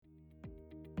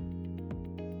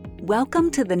Welcome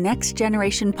to the Next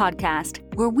Generation podcast,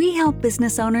 where we help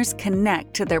business owners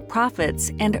connect to their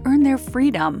profits and earn their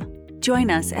freedom.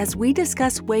 Join us as we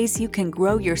discuss ways you can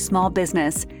grow your small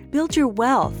business, build your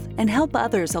wealth, and help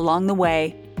others along the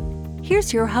way.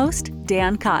 Here's your host,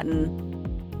 Dan Cotton.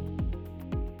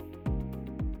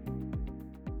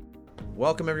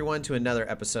 Welcome, everyone, to another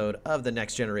episode of the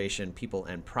Next Generation People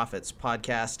and Profits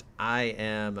podcast. I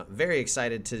am very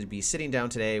excited to be sitting down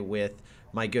today with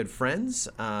my good friends,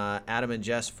 Adam and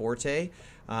Jess Forte,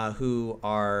 who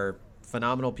are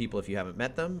phenomenal people if you haven't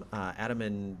met them. Adam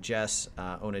and Jess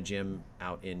own a gym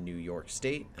out in New York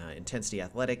State, Intensity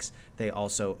Athletics. They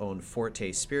also own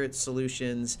Forte Spirit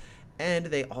Solutions, and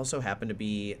they also happen to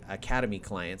be Academy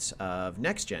clients of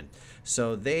NextGen.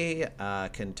 So they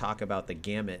can talk about the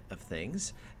gamut of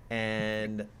things.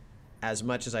 And as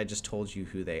much as I just told you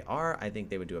who they are, I think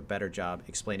they would do a better job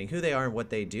explaining who they are and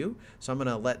what they do. So I'm going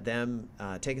to let them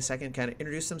take a second, kind of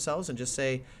introduce themselves and just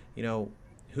say, you know,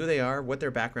 who they are, what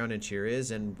their background in cheer is,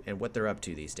 and what they're up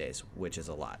to these days, which is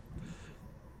a lot.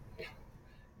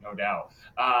 No doubt.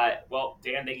 Well,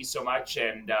 Dan, thank you so much.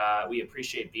 And we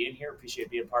appreciate being here,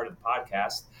 appreciate being part of the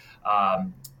podcast.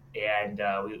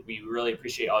 We really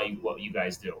appreciate what you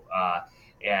guys do.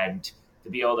 And to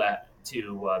be able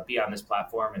to be on this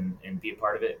platform and be a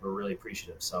part of it, we're really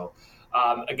appreciative. So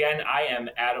again, I am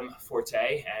Adam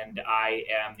Forte, and I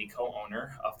am the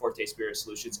co-owner of Forte Spirit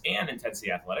Solutions and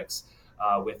Intensity Athletics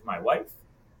with my wife.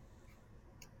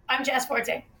 I'm Jess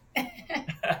Forte.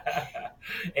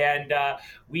 And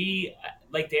we,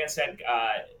 like Dan said,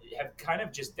 have kind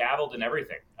of just dabbled in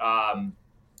everything. And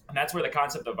that's where the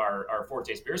concept of our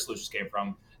Forte Spirit Solutions came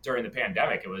from during the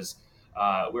pandemic. It was,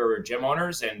 we were gym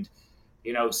owners and,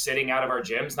 you know, sitting out of our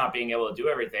gyms, not being able to do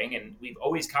everything. And we've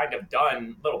always kind of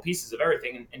done little pieces of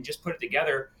everything and just put it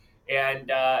together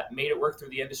and made it work through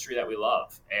the industry that we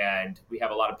love. And we have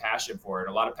a lot of passion for it,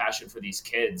 a lot of passion for these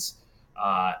kids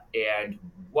and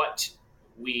what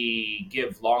we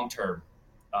give long-term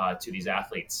to these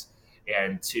athletes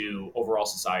and to overall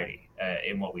society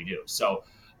in what we do. So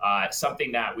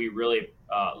something that we really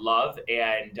love.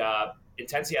 And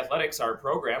Intensity Athletics, our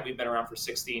program, we've been around for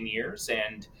 16 years.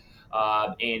 And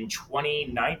in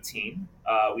 2019,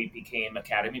 we became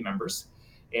Academy members.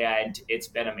 And it's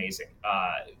been amazing.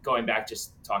 Going back,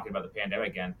 just talking about the pandemic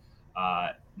again,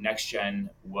 NextGen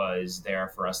was there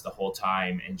for us the whole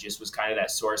time and just was kind of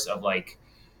that source of like,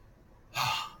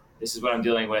 this is what I'm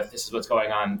dealing with. This is what's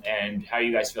going on. And how are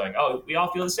you guys feeling? Oh, we all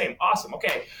feel the same. Awesome.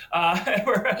 Okay.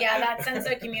 Yeah, that sense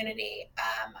of community.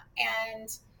 And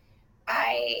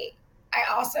I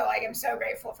also am so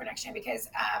grateful for NextGen because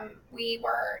we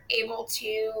were able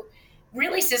to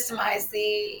really systemize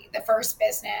the first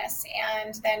business.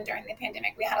 And then during the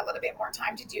pandemic, we had a little bit more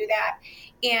time to do that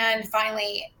and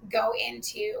finally go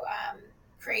into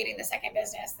creating the second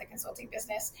business, the consulting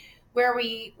business, where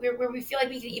we feel like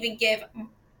we can even give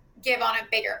on a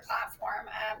bigger platform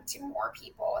to more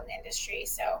people in the industry.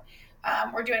 So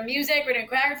we're doing music, we're doing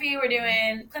choreography, we're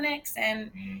doing clinics,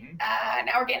 and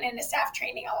now we're getting into staff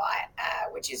training a lot,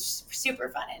 which is super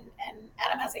fun. And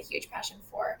Adam has a huge passion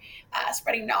for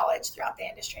spreading knowledge throughout the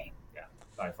industry. Yeah,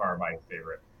 by far my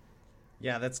favorite.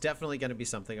 Yeah, that's definitely going to be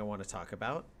something I want to talk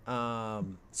about.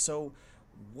 So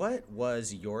what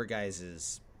was your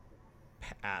guys'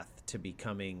 path to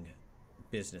becoming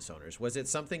business owners? Was it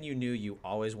something you knew you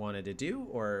always wanted to do,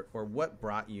 or what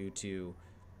brought you to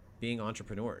being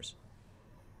entrepreneurs?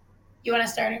 You want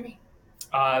to start, or me?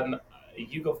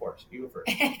 You go first. You go first.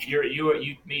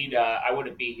 You mean I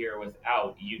wouldn't be here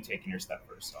without you taking your step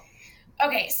first. So.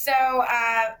 Okay, so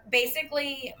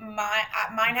basically,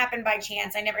 mine happened by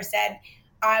chance. I never said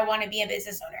I want to be a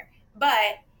business owner,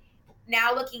 but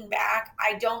now looking back,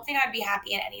 I don't think I'd be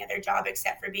happy in any other job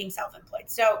except for being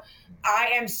self-employed. So I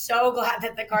am so glad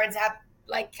that the cards have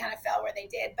kind of fell where they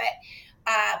did.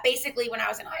 But basically, when I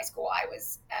was in high school, I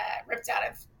was ripped out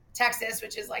of Texas,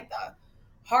 which is like the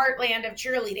heartland of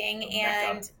cheerleading,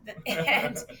 and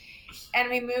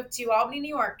we moved to Albany,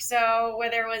 New York. So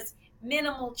where there was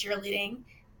minimal cheerleading,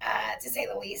 to say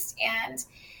the least. And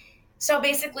so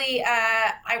basically,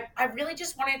 I really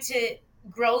just wanted to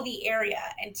grow the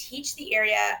area and teach the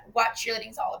area what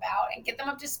cheerleading is all about and get them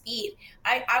up to speed.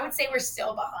 I would say we're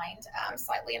still behind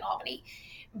slightly in Albany,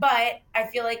 but I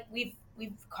feel like we've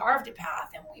carved a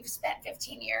path and we've spent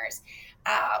 15 years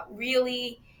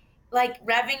really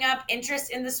revving up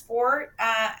interest in the sport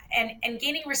and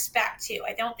gaining respect too.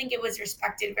 I don't think it was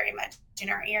respected very much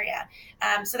in our area.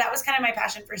 So that was kind of my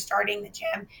passion for starting the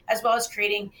gym, as well as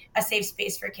creating a safe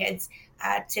space for kids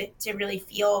to really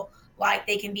feel like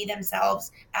they can be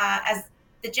themselves. As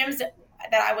the gyms that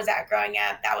I was at growing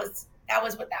up, that was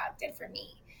what that did for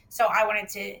me. So I wanted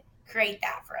to create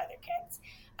that for other kids.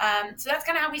 So that's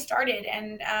kind of how we started,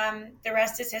 and the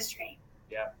rest is history.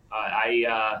 Yeah,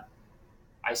 I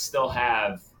still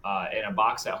have in a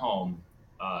box at home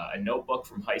a notebook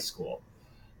from high school,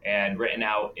 and written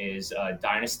out is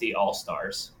Dynasty All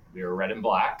Stars. We were red and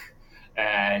black,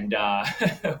 and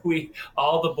we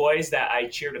all the boys that I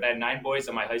cheered with. I had 9 boys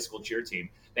on my high school cheer team.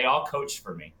 They all coached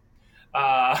for me,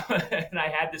 and I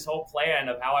had this whole plan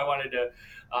of how I wanted to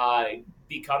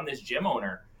become this gym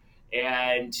owner,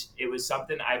 and it was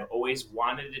something I've always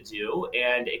wanted to do,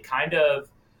 and it kind of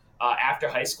after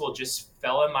high school just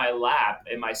fell in my lap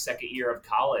in my second year of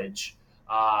college.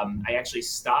 I actually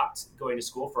stopped going to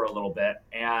school for a little bit,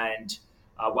 and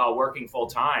while working full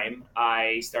time,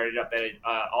 I started up at an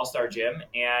all-star gym,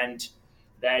 and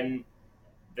then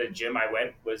the gym I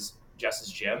went was Jess's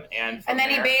gym, and then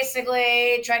he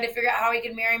basically tried to figure out how he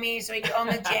could marry me so he could own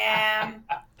the gym.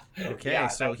 Okay, yeah,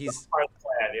 so he's part of the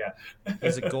plan, yeah.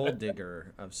 He's a gold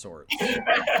digger of sorts.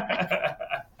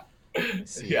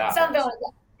 Yeah, something like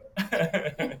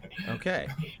that. Okay.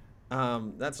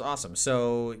 That's awesome.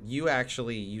 So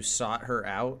you sought her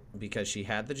out because she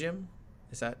had the gym?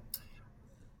 Is that?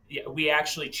 Yeah, we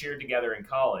actually cheered together in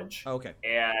college. Okay.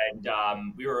 And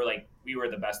we were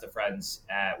the best of friends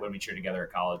when we cheered together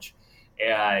at college.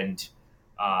 And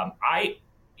I,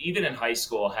 even in high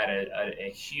school, had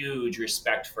a huge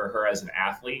respect for her as an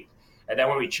athlete. And then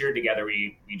when we cheered together,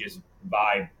 we just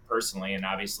vibed personally, and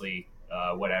obviously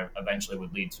what eventually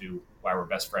would lead to why we're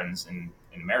best friends in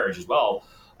marriage as well.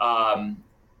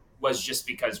 Was just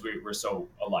because we were so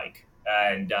alike.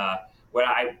 And when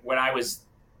I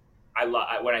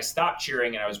stopped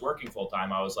cheering and I was working full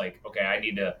time, I was like, okay, I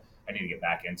need to get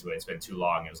back into it. It's been too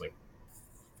long. It was like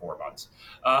 4 months.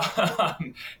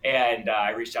 And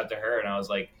I reached out to her and I was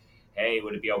like, hey,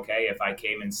 would it be okay if I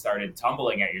came and started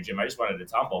tumbling at your gym? I just wanted to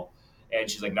tumble. And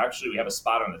she's like, no, actually, we have a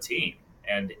spot on the team.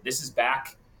 And this is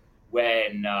back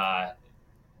when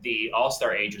the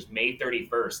All-Star age was May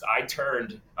 31st. I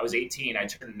was 18. I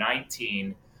turned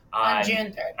 19 on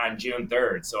June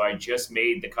 3rd. So I just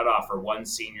made the cutoff for one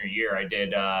senior year. I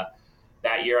did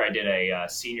that year. I did a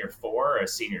senior 4, a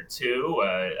senior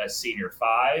 2, a senior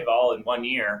 5, all in 1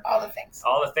 year. All the things.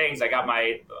 I got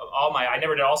I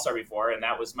never did All-Star before, and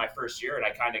that was my first year, and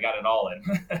I kind of got it all in.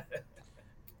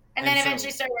 And then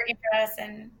eventually started working for us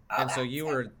and all that. And so you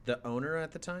were the owner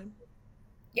at the time?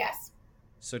 Yes.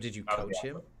 So did you coach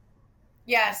him?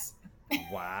 Yes.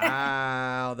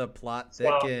 Wow, the plot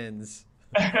thickens.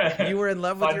 You were in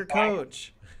love with your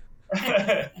coach.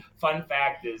 Fun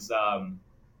fact is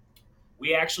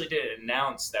we actually didn't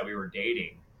announce that we were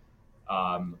dating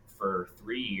for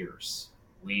 3 years.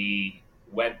 We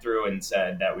went through and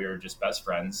said that we were just best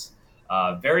friends.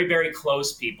 Very, very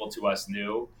close people to us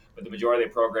knew, but the majority of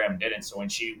the program didn't. So when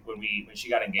she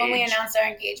got engaged, when we announced our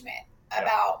engagement,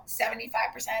 about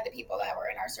 75% of the people that were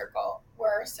in our circle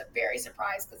were very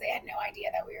surprised because they had no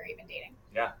idea that we were even dating.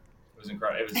 Yeah, it was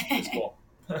incredible. It was cool.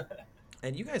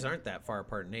 And you guys aren't that far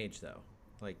apart in age, though.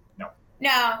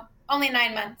 No, only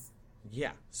 9 months.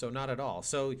 Yeah, so not at all.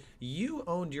 So you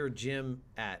owned your gym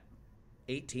at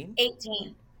 18?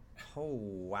 18. Oh,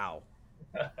 wow.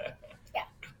 Yeah.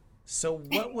 So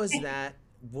what was that?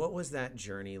 What was that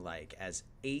journey like as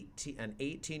an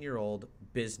 18-year-old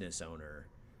business owner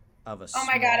of a small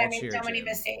cheer gym? Oh my God, I made so many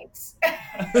mistakes.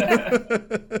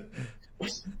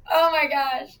 Oh my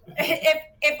gosh.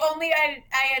 If only I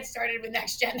had started with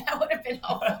Next Gen, that would have been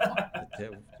helpful.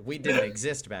 We didn't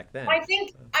exist back then. I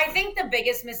think the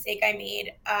biggest mistake I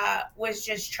made was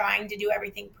just trying to do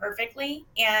everything perfectly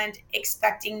and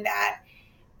expecting that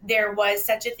there was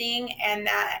such a thing, and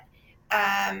that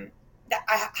that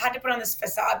I had to put on this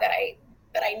facade that I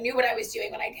knew what I was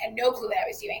doing when I had no clue what I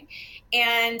was doing.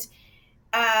 And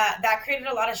that created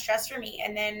a lot of stress for me.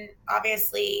 And then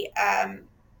obviously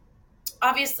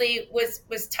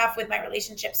was tough with my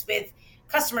relationships with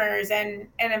customers and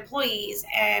employees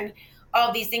and all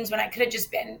of these things when I could have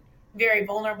just been very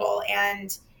vulnerable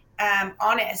and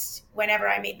honest whenever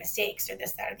I made mistakes or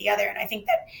this, that, or the other. And I think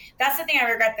that's the thing I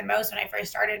regret the most when I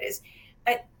first started is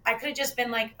I could have just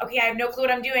been like, okay, I have no clue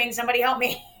what I'm doing. Somebody help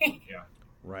me. Yeah.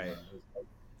 Right.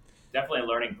 Definitely a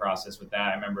learning process with that.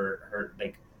 I remember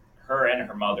her and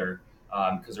her mother,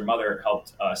 because her mother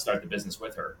helped start the business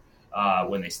with her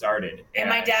when they started. And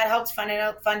my dad helped fund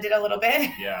it a little bit.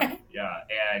 Yeah.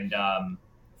 And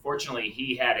fortunately,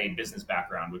 he had a business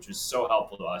background, which was so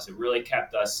helpful to us. It really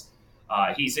kept us.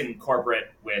 He's in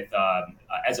corporate with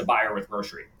as a buyer with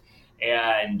grocery,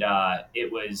 and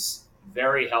it was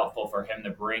very helpful for him to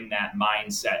bring that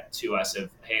mindset to us of,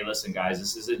 hey, listen, guys,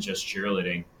 this isn't just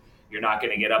cheerleading. You're not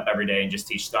going to get up every day and just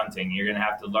teach stunting. You're going to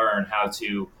have to learn how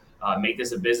to make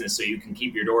this a business so you can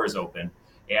keep your doors open.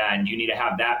 And you need to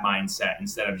have that mindset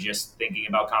instead of just thinking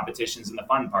about competitions and the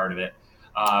fun part of it,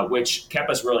 which kept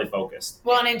us really focused.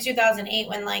 Well, and in 2008,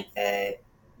 when like the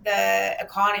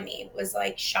economy was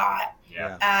like shot,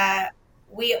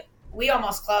 we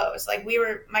almost closed. Like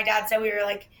my dad said we were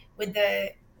like with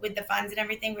the funds and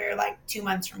everything, we were like 2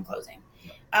 months from closing.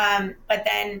 But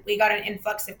then we got an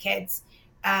influx of kids.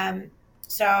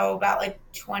 So about like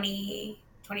 20,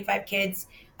 25 kids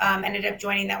ended up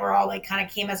joining that were all like kind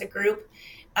of came as a group.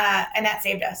 And that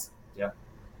saved us. Yeah.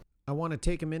 I want to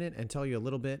take a minute and tell you a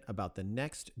little bit about the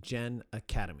Next Gen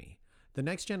Academy. The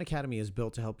Next Gen Academy is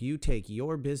built to help you take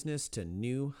your business to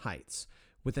new heights.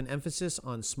 With an emphasis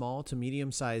on small to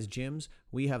medium-sized gyms,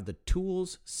 we have the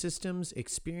tools, systems,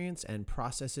 experience, and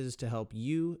processes to help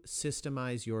you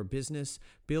systemize your business,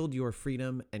 build your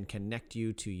freedom, and connect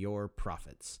you to your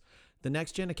profits. The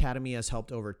Next Gen Academy has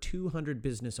helped over 200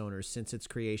 business owners since its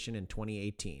creation in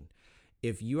 2018.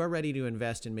 If you are ready to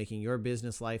invest in making your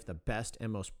business life the best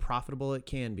and most profitable it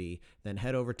can be, then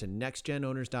head over to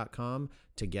nextgenowners.com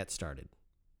to get started.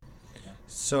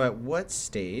 So at what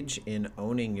stage in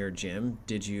owning your gym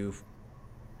did you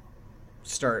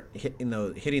start hitting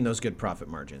those good profit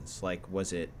margins? Like,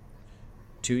 was it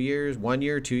 2 years, 1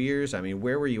 year, 2 years? I mean,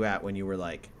 where were you at when you were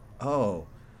like, oh,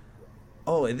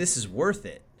 this is worth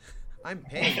it. I'm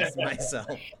paying this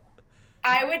myself.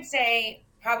 I would say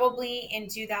probably in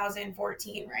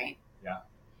 2014, right?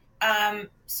 Yeah.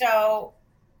 So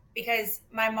because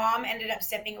my mom ended up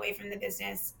stepping away from the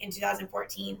business in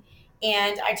 2014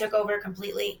 and I took over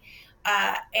completely.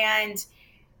 And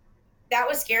that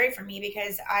was scary for me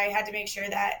because I had to make sure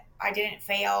that I didn't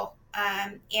fail.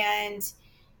 And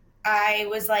I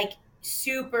was like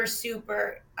super,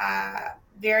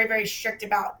 very, very strict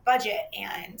about budget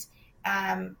and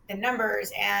the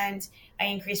numbers, and I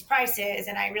increased prices,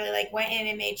 and I really like went in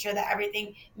and made sure that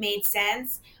everything made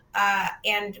sense.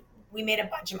 And we made a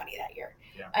bunch of money that year.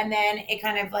 Yeah. And then it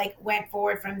kind of like went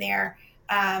forward from there.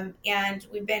 And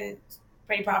we've been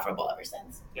pretty profitable ever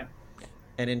since. Yeah.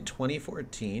 And in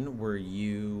 2014, were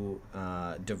you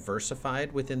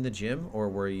diversified within the gym, or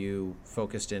were you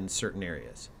focused in certain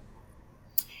areas?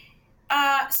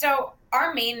 So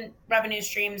our main revenue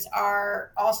streams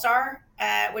are All-Star,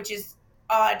 which is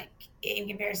odd in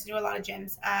comparison to a lot of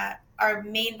gyms. Our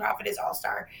main profit is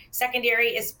All-Star. Secondary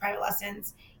is private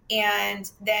lessons. And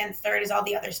then third is all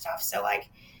the other stuff. So like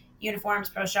uniforms,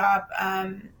 pro shop,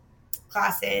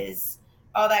 classes,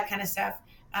 all that kind of stuff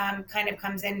kind of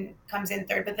comes in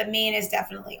third. But the main is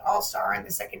definitely All-Star, and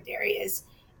the secondary is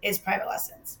private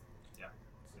lessons. Yeah.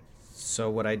 So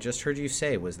what I just heard you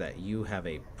say was that you have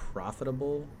a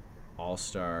profitable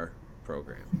All-Star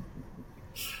program.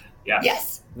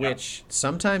 Yes. Which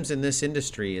sometimes in this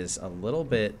industry is a little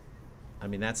bit, I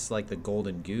mean, that's like the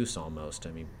golden goose almost.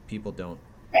 I mean, people don't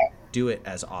do it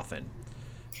as often.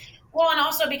 Well, and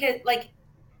also because like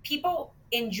people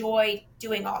enjoy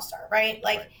doing All-Star, right?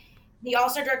 Like the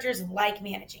All-Star directors like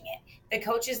managing it. The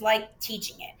coaches like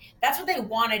teaching it. That's what they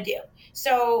want to do.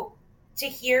 So to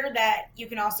hear that you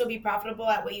can also be profitable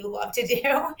at what you love to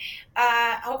do,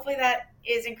 hopefully that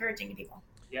is encouraging to people.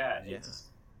 Yeah.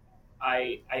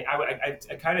 I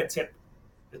kind of tip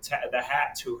the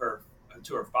hat to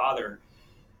her father,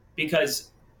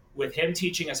 because with him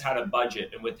teaching us how to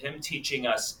budget and with him teaching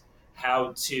us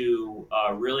how to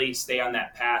really stay on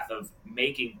that path of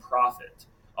making profit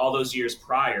all those years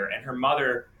prior, and her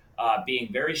mother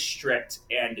being very strict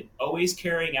and always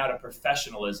carrying out a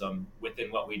professionalism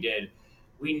within what we did,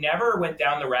 we never went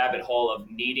down the rabbit hole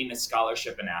of needing a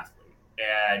scholarship and athlete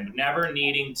and never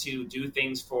needing to do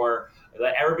things for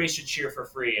everybody should cheer for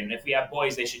free. And if we have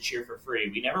boys, they should cheer for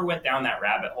free. We never went down that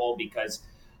rabbit hole because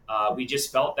we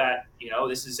just felt that,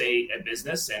 this is a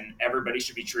business and everybody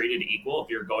should be treated equal. If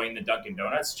you're going to Dunkin'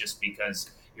 Donuts, just because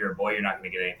you're a boy, you're not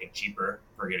going to get anything cheaper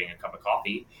for getting a cup of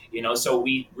coffee, So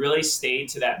we really stayed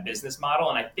to that business model.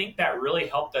 And I think that really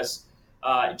helped us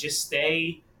just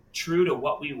stay true to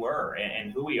what we were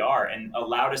and who we are, and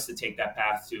allowed us to take that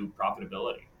path to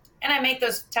profitability. And I make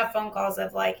those tough phone calls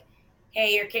of like,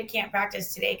 hey, your kid can't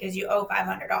practice today because you owe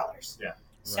 $500. Yeah.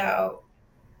 So,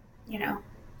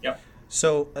 Yep.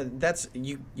 So that's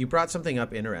you brought something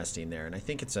up interesting there, and I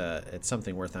think it's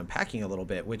something worth unpacking a little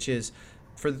bit, which is,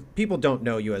 for people don't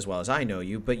know you as well as I know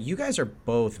you, but you guys are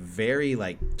both very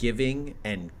like giving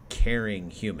and caring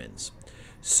humans.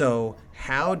 So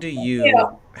how do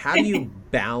you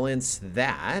balance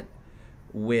that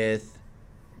with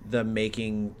the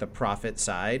making the profit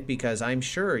side? Because I'm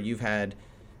sure you've had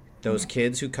those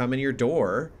kids who come in your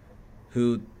door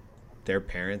who their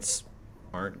parents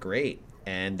aren't great,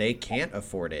 and they can't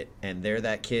afford it, and they're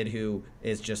that kid who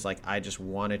is just like, I just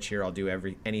want to cheer, I'll do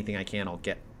anything I can, I'll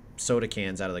get soda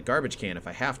cans out of the garbage can if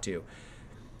I have to.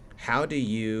 How do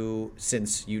you,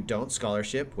 since you don't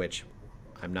scholarship, which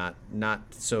I'm not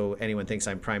so anyone thinks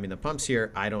I'm priming the pumps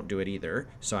here, I don't do it either,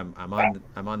 so I'm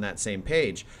on that same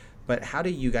page. But how do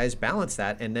you guys balance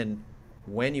that? And then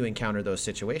when you encounter those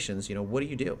situations, what do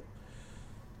you do?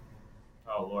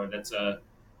 Oh Lord,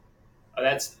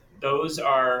 those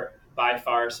are by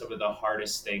far some of the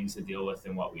hardest things to deal with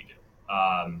in what we do,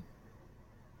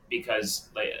 because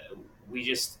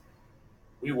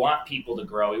we want people to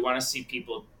grow. We want to see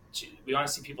people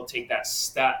take that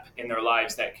step in their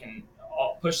lives that can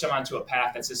push them onto a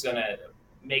path that's just going to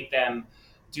make them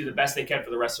do the best they can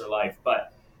for the rest of their life.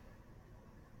 But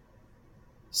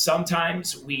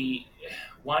sometimes we're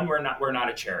not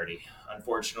a charity.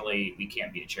 Unfortunately, we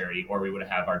can't be a charity, or we would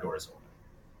have our doors open.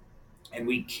 And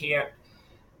we can't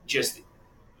just,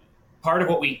 part of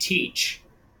what we teach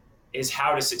is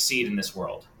how to succeed in this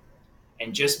world.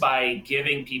 And just by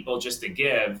giving people just to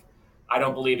give, I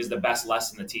don't believe is the best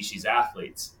lesson to teach these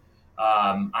athletes,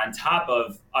 on top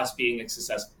of us being a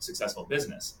successful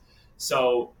business.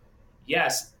 So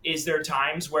yes, is there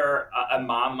times where a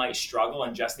mom might struggle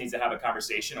and just needs to have a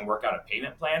conversation and work out a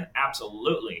payment plan?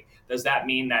 Absolutely. Does that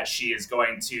mean that she is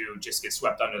going to just get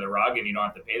swept under the rug and you don't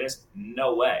have to pay this?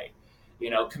 No way.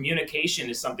 Communication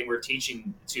is something we're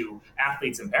teaching to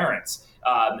athletes and parents.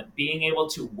 Being able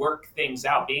to work things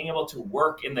out, being able to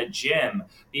work in the gym,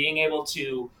 being able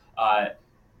to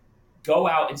go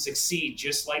out and succeed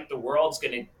just like the world's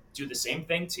going to do the same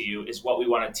thing to you is what we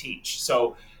want to teach.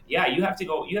 So yeah, you have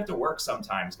to work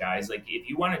sometimes, guys. Like if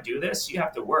you want to do this, you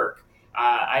have to work.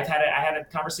 I had a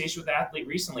conversation with an athlete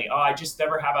recently. Oh, I just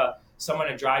never have someone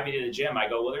to drive me to the gym. I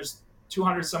go, well, there's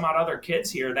 200 some odd other kids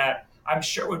here that I'm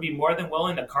sure would be more than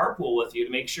willing to carpool with you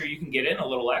to make sure you can get in a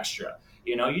little extra.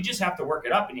 You just have to work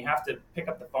it up, and you have to pick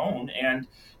up the phone and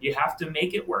you have to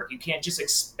make it work. You can't just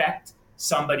expect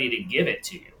somebody to give it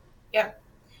to you. Yep.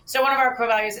 So one of our core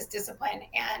values is discipline,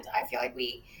 and I feel like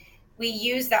we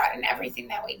use that in everything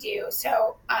that we do.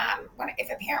 So if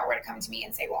a parent were to come to me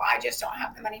and say, well, I just don't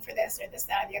have the money for this or this,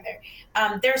 that, or the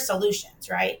other, there's solutions,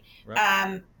 right?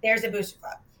 There's a booster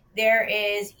club. There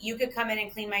is, you could come in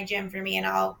and clean my gym for me and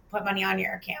I'll put money on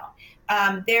your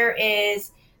account. There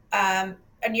is a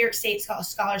New York State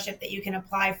scholarship that you can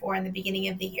apply for in the beginning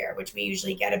of the year, which we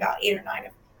usually get about 8 or 9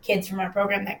 kids from our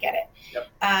program that get it.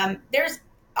 Yep. There's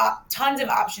tons of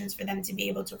options for them to be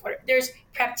able to afford it. There's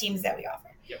prep teams that we offer.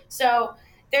 Yep. So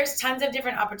there's tons of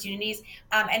different opportunities.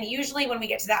 And usually when we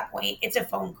get to that point, it's a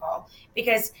phone call,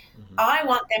 because I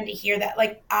want them to hear that,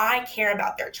 like, I care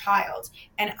about their child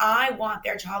and I want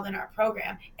their child in our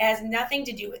program. It has nothing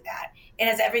to do with that. It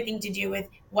has everything to do with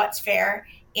what's fair,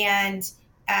 and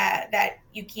that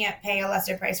you can't pay a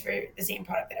lesser price for the same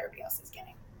product that everybody else is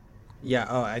getting. Yeah.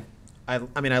 Oh,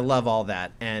 I mean, I love all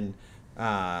that. And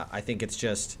I think it's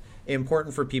just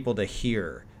important for people to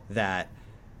hear that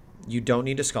you don't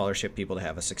need to scholarship people to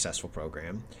have a successful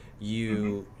program.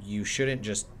 You shouldn't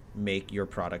just make your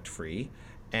product free.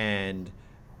 And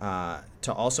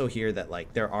to also hear that,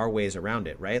 like, there are ways around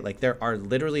it, right? Like, there are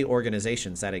literally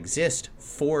organizations that exist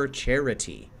for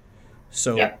charity.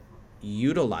 So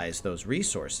utilize those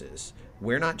resources.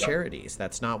 We're not charities.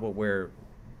 That's not what we're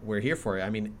here for. I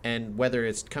mean, and whether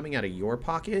it's coming out of your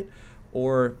pocket,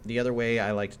 or the other way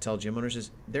I like to tell gym owners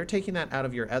is they're taking that out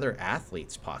of your other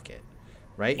athlete's pocket,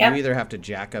 right? You either have to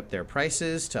jack up their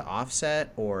prices to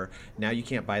offset, or now you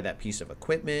can't buy that piece of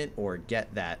equipment or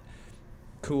get that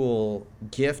cool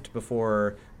gift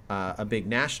before a big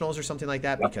nationals or something like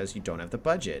that because you don't have the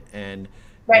budget. And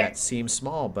that seems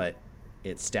small, but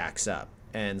it stacks up.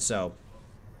 And so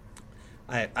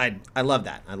I love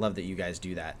that. I love that you guys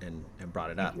do that and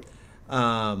brought it up.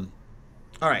 All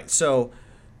right, so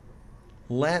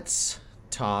let's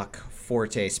talk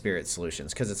Forte Spirit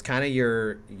Solutions, because it's kind of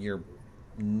your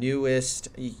newest.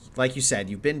 Like you said,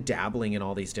 you've been dabbling in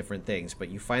all these different things, but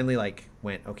you finally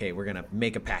went, okay, we're gonna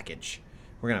make a package.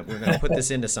 We're gonna put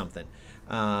this into something.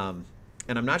 And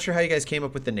I'm not sure how you guys came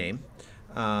up with the name,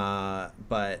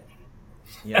 but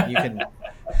yeah, you can.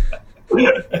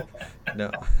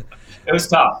 No, it was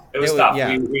tough. It was tough.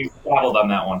 Yeah. We dabbled on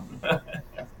that one.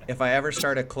 If I ever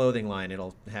start a clothing line,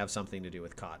 it'll have something to do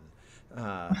with cotton.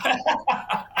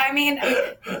 I mean,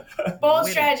 bold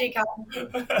strategy,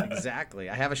 Colin. Exactly.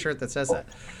 I have a shirt that says that.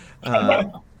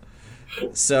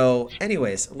 So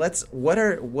anyways,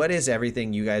 what is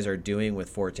everything you guys are doing with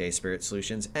Forte Spirit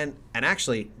Solutions? And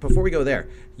actually, before we go there,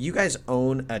 you guys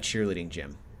own a cheerleading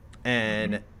gym,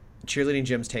 and cheerleading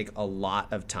gyms take a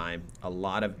lot of time, a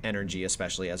lot of energy,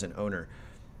 especially as an owner.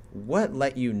 What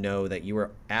let you know that you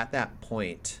were at that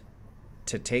point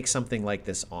to take something like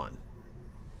this on?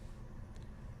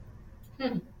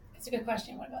 That's a good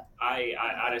question. What about? I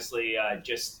honestly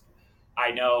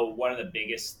I know one of the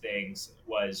biggest things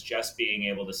was just being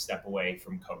able to step away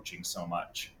from coaching so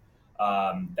much.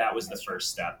 That was the first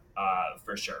step,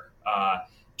 for sure.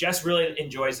 Jess really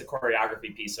enjoys the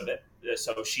choreography piece of it.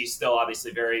 So she's still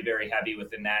obviously very, very heavy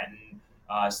within that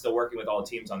and still working with all the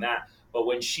teams on that. But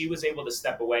when she was able to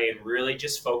step away and really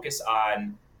just focus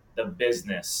on the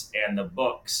business and the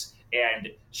books, and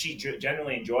she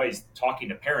generally enjoys talking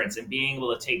to parents and being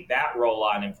able to take that role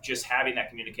on and just having that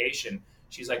communication,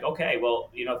 she's like, okay,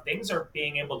 well, things are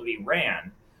being able to be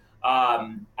ran.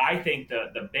 I think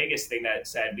the biggest thing that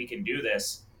said we can do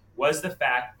this was the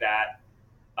fact that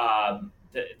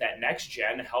that Next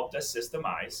Gen helped us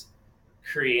systemize,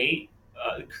 create,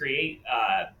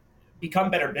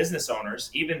 become better business owners,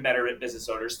 even better business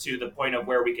owners, to the point of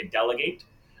where we could delegate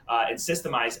and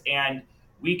systemize, and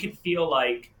we could feel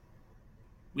like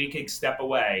we could step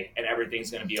away and everything's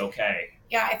going to be okay.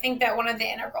 Yeah, I think that one of the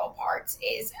integral parts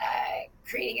is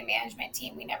creating a management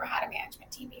team. We never had a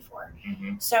management team before.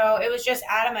 Mm-hmm. So it was just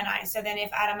Adam and I. So then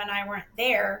if Adam and I weren't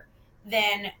there,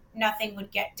 then nothing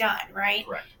would get done, right?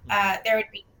 Correct. There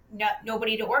would be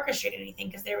nobody to orchestrate anything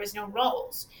because there was no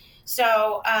roles.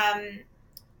 So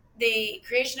the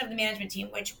creation of the management team,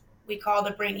 which we call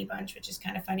the Brainy Bunch, which is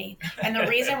kind of funny. And the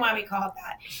reason why we call it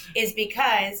that is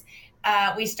because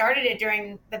we started it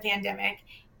during the pandemic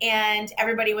and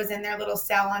everybody was in their little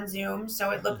cell on Zoom.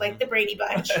 So it looked like the Brady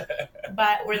Bunch,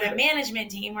 but we're the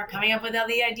management team. We're coming up with all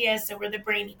the ideas. So we're the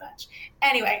Brainy Bunch.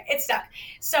 Anyway, it stuck.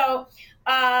 So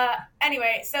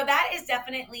so that is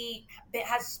definitely, it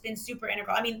has been super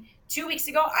integral. I mean, 2 weeks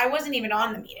ago, I wasn't even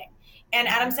on the meeting. And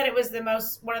Adam said it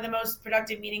was one of the most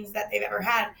productive meetings that they've ever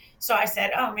had. So I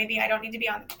said, oh, maybe I don't need to be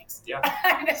on the meetings. Yeah.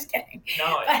 I'm just kidding.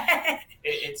 No,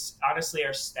 it's honestly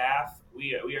our staff.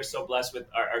 We are so blessed with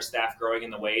our staff growing in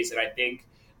the ways, and I think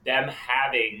them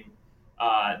having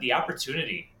the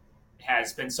opportunity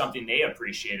has been something they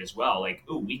appreciate as well. Like,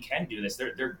 ooh, we can do this.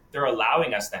 They're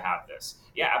allowing us to have this.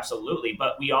 Yeah, absolutely.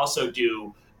 But we also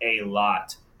do a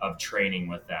lot of training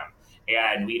with them,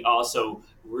 and we also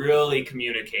really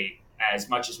communicate as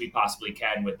much as we possibly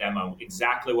can with them on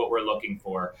exactly what we're looking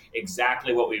for,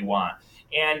 exactly what we want.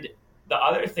 And the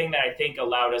other thing that I think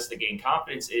allowed us to gain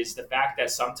confidence is the fact that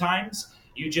sometimes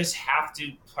you just have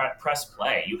to press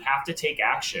play. You have to take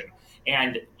action.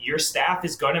 And your staff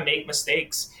is going to make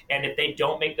mistakes. And if they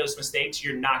don't make those mistakes,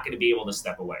 you're not going to be able to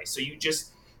step away. So you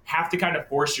just have to kind of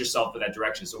force yourself in that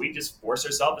direction. So we just forced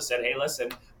ourselves and said, hey,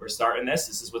 listen, we're starting this.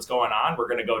 This is what's going on. We're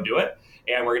going to go do it.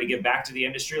 And we're going to give back to the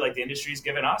industry like the industry's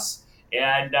given us.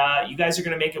 And you guys are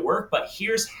going to make it work, but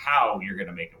here's how you're going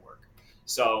to make it work.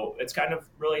 So it's kind of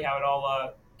really how it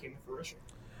all came to fruition.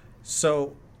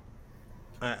 So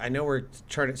I know we're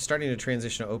starting to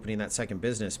transition to opening that second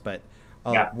business, but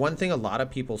one thing a lot of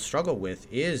people struggle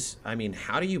with is, I mean,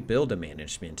 how do you build a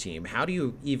management team? How do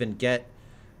you even get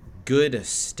good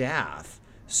staff?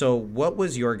 So what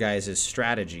was your guys'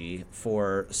 strategy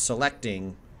for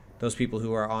selecting those people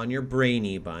who are on your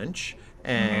Brainy Bunch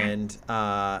and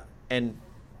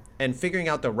and figuring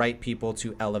out the right people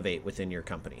to elevate within your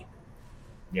company?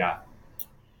 Yeah.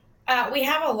 We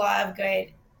have a lot of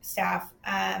good staff,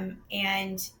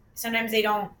 and sometimes they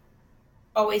don't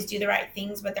always do the right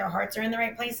things, but their hearts are in the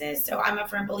right places. So I'm a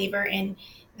firm believer in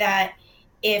that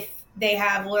if they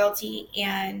have loyalty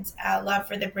and love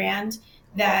for the brand,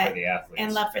 that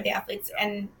love for the athletes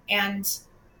and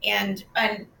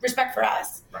respect for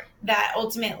us, right, that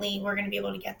ultimately we're going to be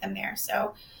able to get them there.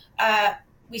 So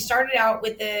we started out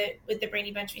with the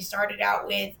Brainy Bunch. We started out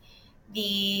with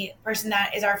the person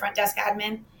that is our front desk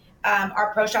admin,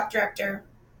 our pro shop director,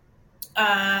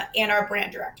 and our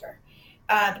brand director.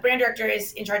 The brand director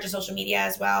is in charge of social media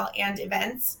as well and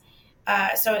events.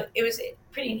 So it was a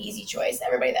pretty easy choice.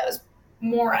 Everybody that was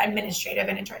more administrative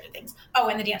and in charge of things. Oh,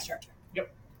 and the dance director.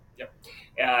 Yep.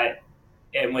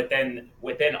 And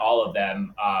within all of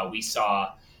them, we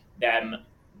saw them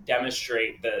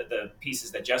demonstrate the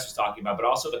pieces that Jess was talking about, but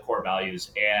also the core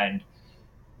values. And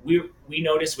we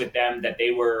noticed with them that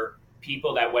they were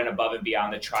people that went above and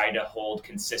beyond to try to hold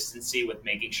consistency with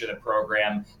making sure the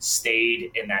program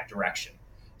stayed in that direction.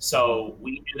 So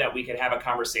we knew that we could have a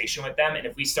conversation with them, and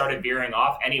if we started veering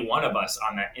off, any one of us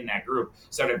in that group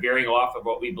started veering off of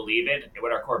what we believe in and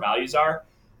what our core values are,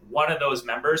 one of those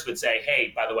members would say,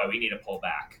 "Hey, by the way, we need to pull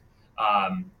back."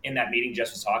 In that meeting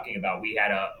Jess was talking about, we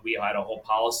had a whole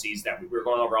policies that we were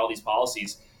going over all these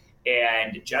policies,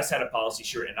 and Jess had a policy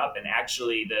sheet written up, and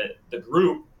actually the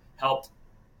group helped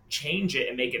change it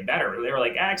and make it better. They were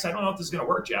like, Ax, I don't know if this is going to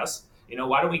work, Jess.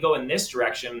 Why don't we go in this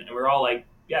direction? And we're all like,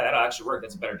 yeah, that'll actually work.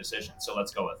 That's a better decision. So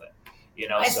let's go with it.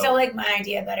 I still like my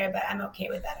idea better, but I'm okay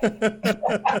with that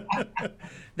idea.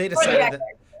 They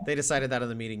decided that in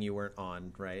the meeting you weren't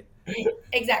on, right?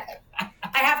 Exactly.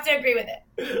 I have to agree with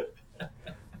it.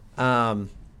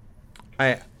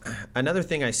 Another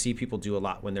thing I see people do a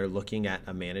lot when they're looking at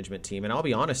a management team, and I'll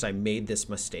be honest, I made this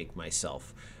mistake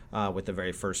myself with the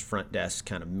very first front desk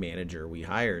kind of manager we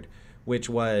hired, which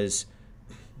was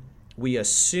we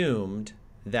assumed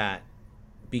that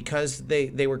because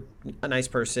they were a nice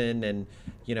person and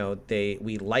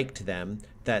we liked them,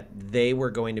 that they were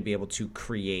going to be able to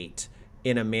create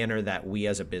in a manner that we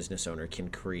as a business owner can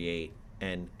create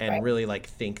and Right. really like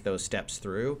think those steps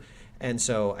through. And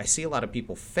so I see a lot of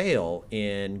people fail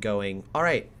in going, all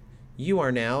right, you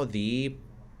are now the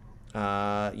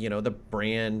the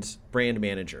brand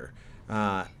manager.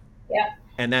 Yeah.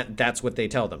 And that's what they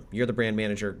tell them. You're the brand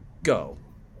manager, go.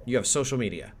 You have social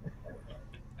media.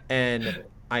 And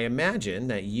I imagine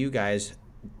that you guys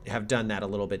have done that a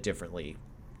little bit differently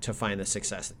to find the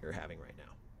success that you're having right now.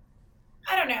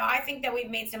 I don't know. I think that we've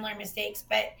made similar mistakes,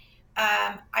 but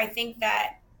I think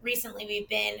that recently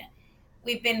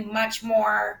we've been much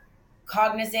more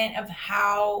cognizant of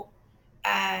how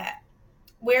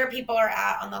where people are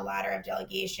at on the ladder of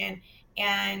delegation.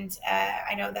 And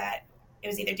I know that it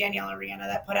was either Danielle or Rihanna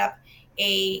that put up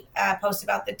a post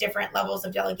about the different levels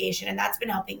of delegation, and that's been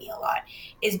helping me a lot.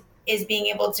 Is being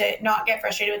able to not get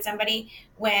frustrated with somebody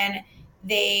when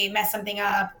they mess something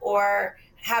up or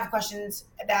have questions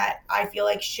that I feel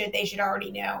like they should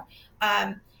already know.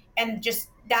 And just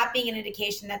that being an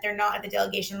indication that they're not at the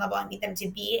delegation level I need them to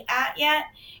be at yet.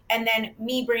 And then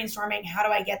me brainstorming, how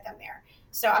do I get them there?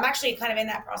 So I'm actually kind of in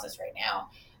that process right now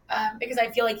because I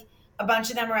feel like a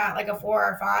bunch of them are at like a 4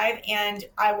 or 5 and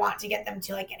I want to get them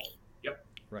to like an 8. Yep.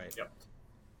 Right. Yep.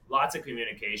 Lots of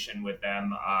communication with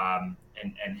them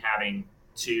and having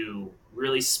to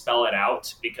really spell it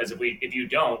out, because if you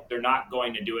don't, they're not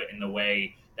going to do it in the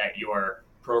way that your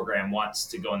program wants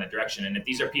to go in that direction. And if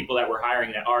these are people that we're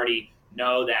hiring that already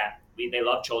know that they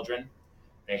love children,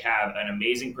 they have an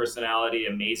amazing personality,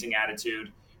 amazing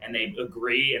attitude, and they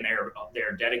agree and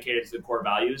they're dedicated to the core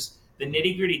values, the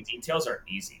nitty-gritty details are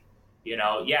easy.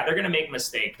 Yeah, they're going to make a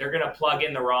mistake. They're going to plug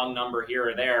in the wrong number here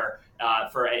or there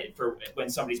for when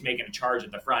somebody's making a charge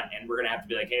at the front, and we're going to have to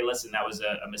be like, hey, listen, that was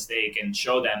a mistake, and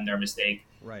show them their mistake.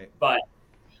 Right. But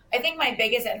I think my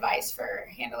biggest advice for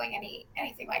handling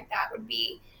anything like that would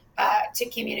be to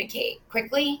communicate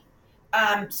quickly.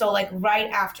 So like right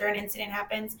after an incident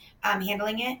happens,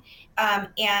 handling it.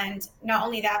 And not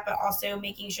only that, but also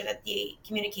making sure that the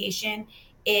communication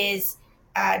is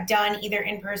done either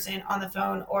in person, on the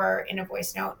phone, or in a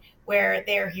voice note where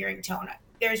they're hearing tone.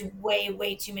 There's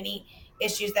way too many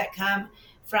issues that come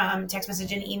from text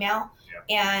message and email.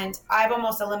 Yeah. And I've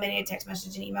almost eliminated text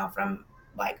message and email from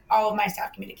like all of my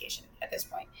staff communication at this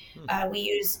point. We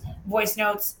use voice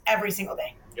notes every single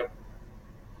day.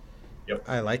 Yep.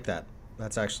 I like that.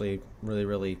 That's actually really,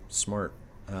 really smart.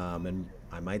 And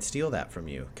I might steal that from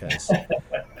you because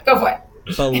Go for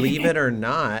it. believe it or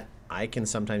not, I can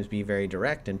sometimes be very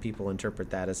direct and people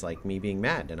interpret that as like me being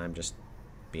mad, and I'm just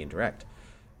being direct.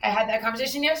 I had that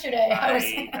conversation yesterday.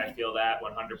 I feel that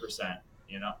 100%.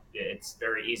 It's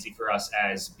very easy for us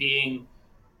as being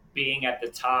at the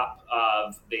top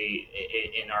of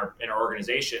in our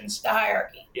organizations, The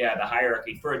hierarchy. Yeah, the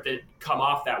hierarchy, for it to come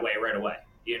off that way right away.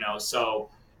 So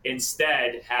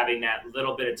instead having that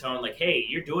little bit of tone, like, hey,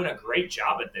 you're doing a great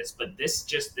job at this, but this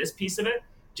piece of it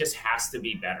just has to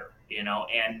be better.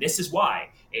 And this is why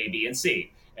A, B, and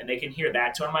C. And they can hear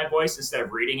that tone of my voice instead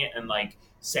of reading it and like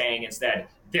saying instead,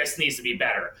 this needs to be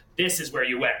better. This is where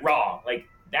you went wrong. Like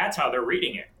that's how they're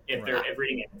reading it. If they're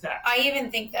reading it in text. I even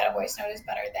think that a voice note is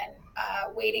better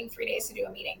than waiting 3 days to do a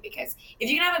meeting, because if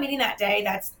you can have a meeting that day,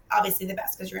 that's obviously the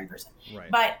best because you're in person.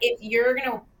 Right. But if you're going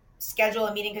to schedule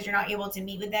a meeting because you're not able to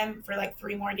meet with them for like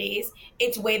 3 more days,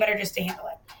 it's way better just to handle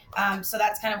it. So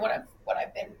that's kind of what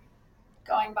I've been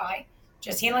going by.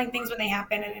 Just handling things when they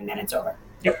happen, and then it's over.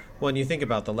 Yep. Well, and you think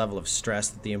about the level of stress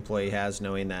that the employee has,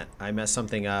 knowing that I messed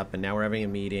something up, and now we're having a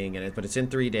meeting, but it's in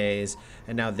 3 days,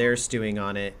 and now they're stewing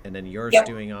on it, and then you're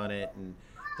stewing on it, and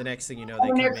the next thing you know,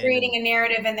 they're creating a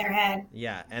narrative in their head.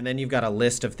 Yeah, and then you've got a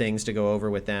list of things to go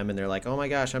over with them, and they're like, "Oh my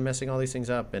gosh, I'm messing all these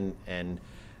things up," and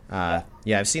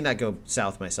I've seen that go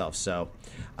south myself. So,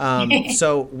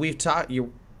 so we're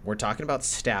talking about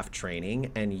staff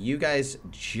training, and you guys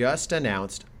just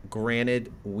announced.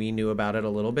 Granted, we knew about it a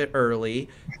little bit early.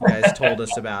 You guys told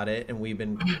us about it, and we've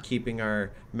been keeping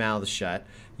our mouths shut.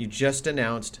 You just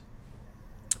announced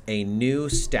a new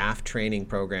staff training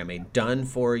program, a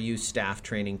done-for-you staff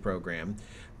training program,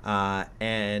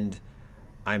 and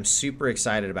I'm super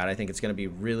excited about it. I think it's going to be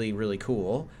really, really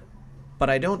cool, but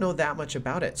I don't know that much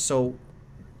about it. So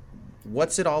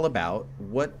what's it all about?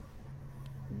 What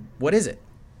is it?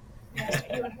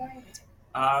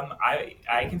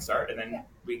 I can start, and then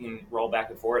we can roll back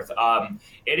and forth.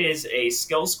 It is a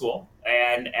skill school,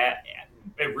 and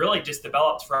it really just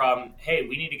developed from, hey,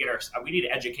 we need to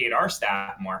educate our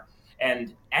staff more.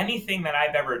 And anything that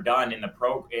I've ever done in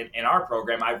our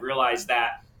program, I've realized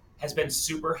that has been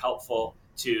super helpful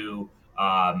to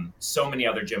so many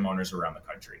other gym owners around the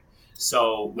country.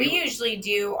 So we usually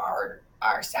do our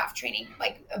staff training,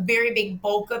 like a very big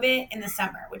bulk of it in the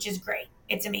summer, which is great.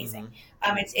 It's amazing.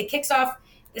 Mm-hmm. It kicks off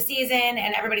the season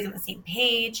and everybody's on the same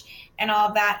page and all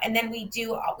of that. And then we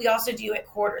also do it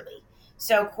quarterly.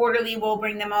 So quarterly, we'll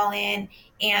bring them all in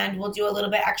and we'll do a little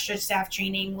bit extra staff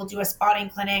training. We'll do a spotting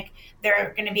clinic.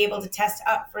 They're going to be able to test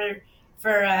up for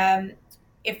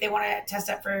if they want to test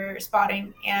up for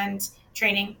spotting and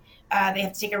training. They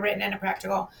have to take a written and a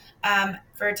practical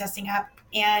for testing up,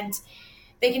 and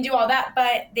they can do all that.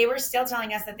 But they were still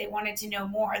telling us that they wanted to know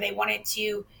more. They wanted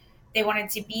to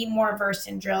be more versed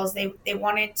in drills. They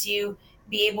wanted to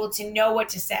be able to know what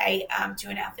to say to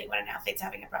an athlete when an athlete's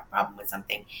having a problem with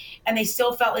something. And they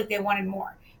still felt like they wanted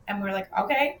more. And we were like,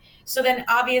 okay. So then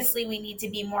obviously we need to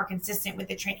be more consistent with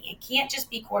the training. It can't just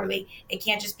be quarterly. It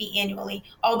can't just be annually,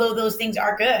 although those things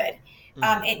are good.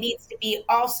 It needs to be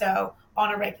also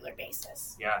on a regular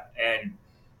basis. Yeah. And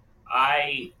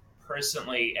I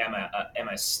personally am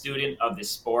a student of the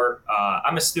sport.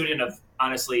 I'm a student of,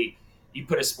 honestly, you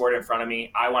put a sport in front of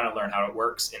me, I want to learn how it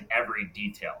works in every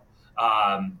detail.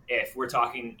 If we're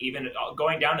talking even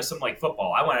going down to something like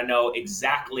football, I want to know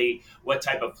exactly what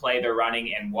type of play they're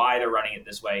running and why they're running it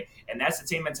this way. And that's the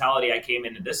same mentality I came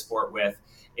into this sport with,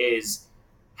 is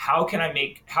how can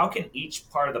each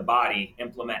part of the body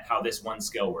implement how this one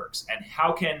skill works? And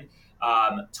how can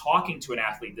talking to an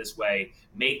athlete this way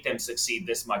make them succeed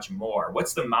this much more?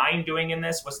 What's the mind doing in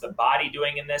this? What's the body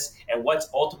doing in this? And what's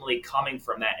ultimately coming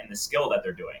from that in the skill that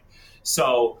they're doing?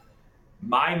 So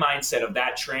my mindset of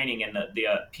that training and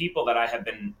the people that I have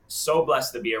been so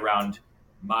blessed to be around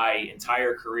my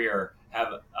entire career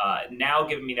have now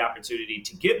given me the opportunity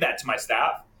to give that to my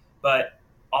staff, but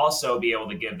also be able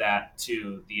to give that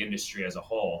to the industry as a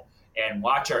whole and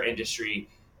watch our industry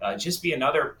just be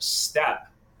another step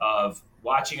of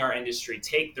watching our industry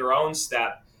take their own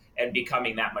step and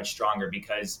becoming that much stronger,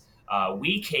 because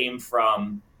we came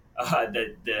from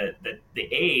the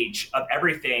age of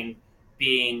everything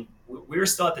being, we were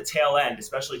still at the tail end,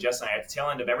 especially Jess and I, at the tail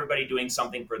end of everybody doing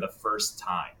something for the first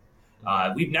time.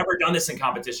 We've never done this in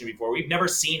competition before. We've never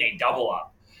seen a double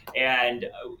up. And,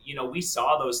 we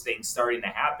saw those things starting to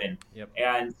happen. Yep.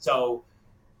 And so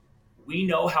we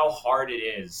know how hard it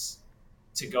is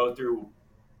to go through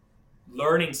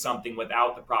learning something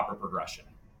without the proper progression,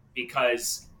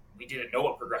 because we didn't know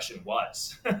what progression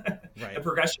was. Right. The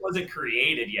progression wasn't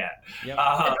created yet. Yep.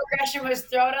 The progression was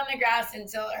throw it on the grass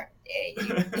until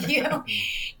you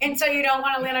don't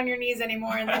want to land on your knees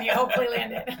anymore, and then you hopefully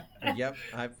land it. Yep,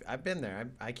 I've been there.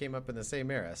 I came up in the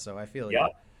same era, so I feel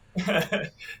yep.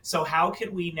 So how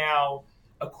can we now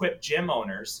equip gym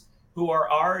owners who are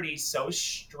already so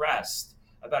stressed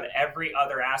about every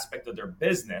other aspect of their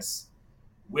business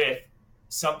with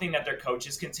something that their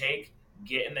coaches can take,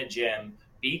 get in the gym,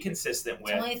 be consistent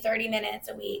with. It's only 30 minutes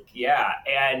a week. Yeah,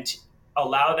 and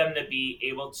allow them to be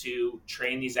able to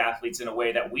train these athletes in a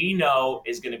way that we know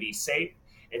is going to be safe,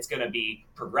 it's going to be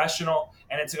progressional,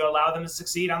 and it's going to allow them to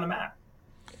succeed on the mat.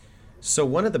 So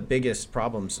one of the biggest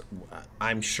problems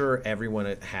I'm sure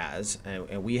everyone has,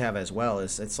 and we have as well,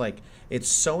 is it's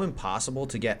so impossible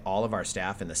to get all of our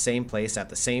staff in the same place at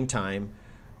the same time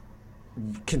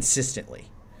consistently.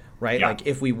 Right? Yeah. Like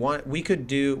if we can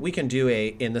do a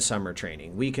in the summer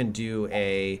training. We can do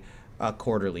a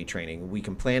quarterly training. We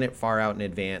can plan it far out in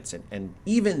advance. And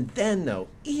even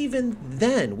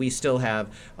then we still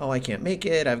have, I can't make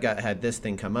it. I've had this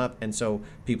thing come up. And so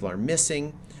people are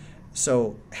missing.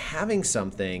 So having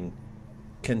something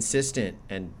consistent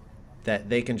and that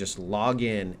they can just log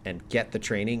in and get the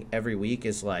training every week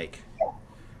is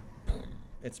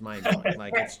it's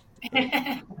mind-blowing.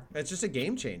 It's just a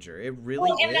game changer. It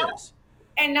really is.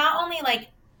 And not only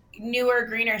newer,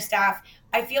 greener staff,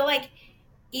 I feel like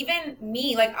even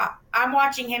me, I'm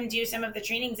watching him do some of the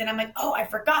trainings and I'm like, oh, I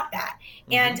forgot that.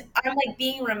 Mm-hmm. And I'm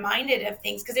being reminded of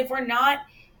things, because if we're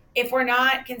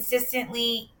not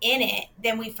consistently in it,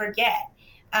 then we forget.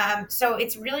 So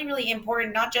it's really, really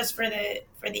important, not just for the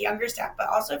younger staff, but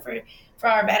also for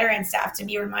our veteran staff to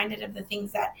be reminded of the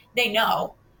things that they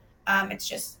know. It's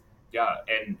just, Yeah.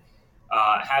 And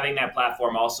having that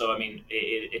platform also, I mean,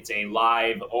 it's a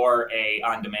live or a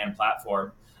on-demand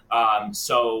platform.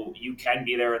 So you can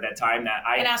be there at that time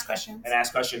and ask questions. and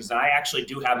ask questions. And I actually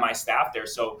do have my staff there.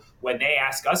 So when they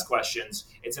ask us questions,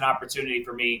 it's an opportunity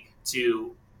for me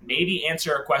to maybe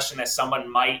answer a question that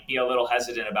someone might be a little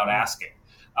hesitant about asking.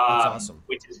 That's awesome.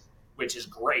 Which is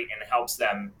great, and it helps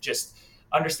them just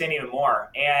understand even more.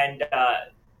 And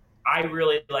I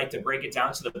really like to break it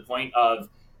down to the point of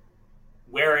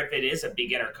where, if it is a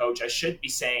beginner coach, I should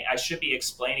be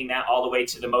explaining that all the way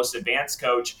to the most advanced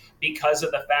coach, because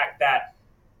of the fact that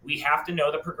we have to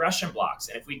know the progression blocks.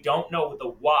 And if we don't know the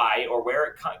why or where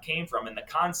it came from in the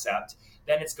concept,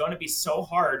 then it's going to be so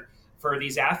hard for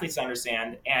these athletes to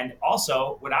understand. And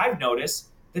also, what I've noticed,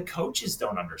 the coaches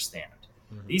don't understand.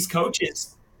 Mm-hmm. These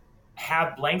coaches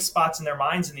have blank spots in their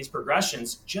minds in these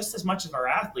progressions just as much as our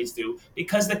athletes do,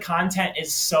 because the content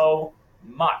is so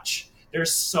much.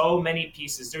 There's so many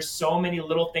pieces. There's so many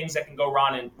little things that can go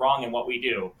wrong in what we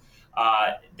do,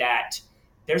 that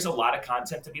there's a lot of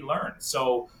content to be learned.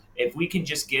 So if we can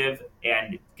just give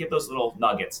those little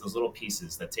nuggets, those little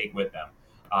pieces that take with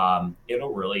them,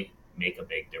 it'll really make a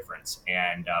big difference.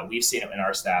 And we've seen it in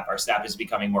our staff. Our staff is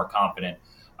becoming more confident.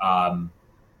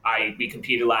 We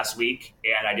competed last week,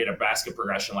 and I did a basket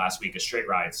progression last week of straight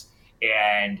rides.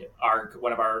 And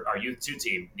one of our youth 2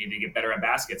 team needed to get better at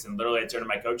baskets. And literally I turned to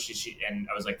my coach and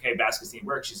I was like, hey, baskets need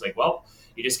work. She's like, well,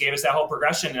 you just gave us that whole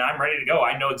progression and I'm ready to go.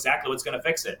 I know exactly what's going to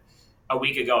fix it. A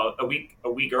week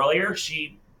earlier,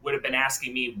 she would have been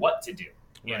asking me what to do,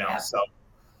 you know? So.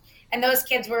 And those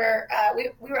kids were,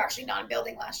 we were actually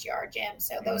non-building last year, our gym.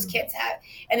 So those kids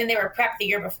and then they were prepped the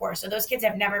year before. So those kids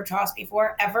have never tossed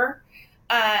before, ever.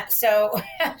 So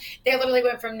they literally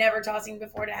went from never tossing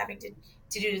before to having to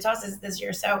do the tosses this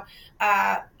year. So,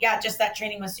 just that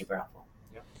training was super helpful.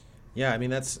 Yeah. I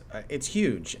mean, it's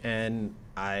huge. And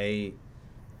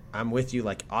I'm with you.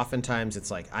 Like, oftentimes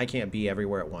it's like, I can't be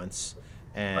everywhere at once.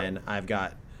 And right. I've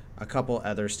got a couple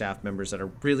other staff members that are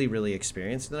really, really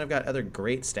experienced. And then I've got other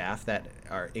great staff that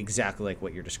are exactly like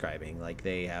what you're describing. Like,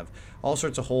 they have all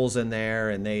sorts of holes in there,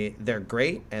 and they're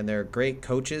great, and they're great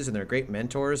coaches, and they're great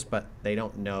mentors, but they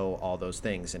don't know all those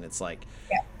things. And it's like,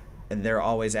 and they're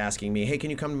always asking me, hey, can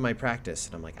you come to my practice?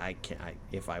 And I'm like, I can't.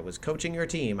 If I was coaching your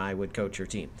team, I would coach your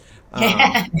team.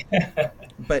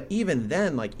 But even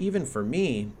then, like, even for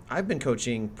me, I've been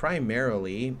coaching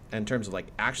primarily in terms of like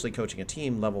actually coaching a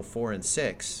team level 4 and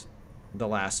 6 the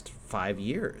last 5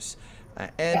 years. I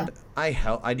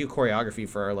do choreography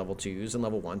for our level 2s and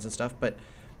level 1s and stuff, but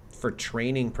for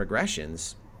training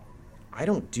progressions, I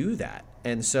don't do that.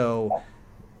 And so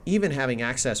even having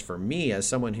access for me as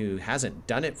someone who hasn't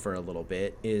done it for a little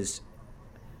bit is,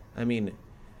 I mean,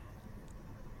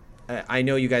 I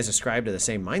know you guys ascribe to the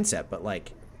same mindset, but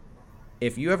like,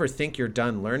 if you ever think you're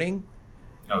done learning,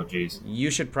 oh geez, you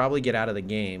should probably get out of the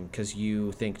game because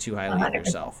you think too highly of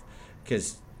yourself,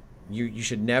 because you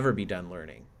should never be done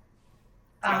learning.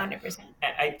 100%.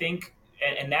 I think,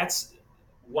 and that's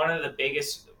one of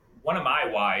my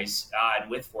whys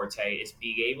with Forte is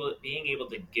being able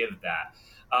to give that.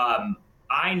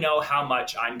 I know how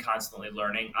much I'm constantly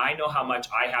learning. I know how much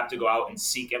I have to go out and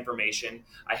seek information.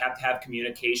 I have to have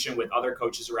communication with other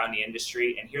coaches around the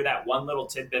industry and hear that one little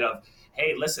tidbit of,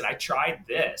 hey, listen, I tried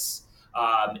this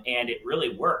and it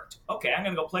really worked. Okay, I'm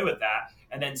going to go play with that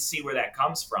and then see where that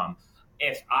comes from.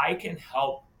 If I can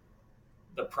help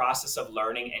the process of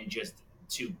learning and just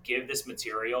to give this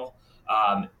material,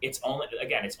 it's only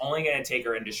going to take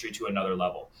our industry to another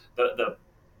level.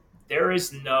 There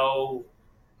is no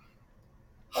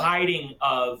hiding.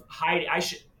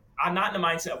 I'm not in the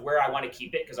mindset of where I want to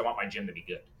keep it because I want my gym to be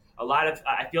good.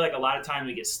 I feel like a lot of times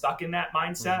we get stuck in that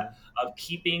mindset of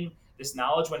keeping this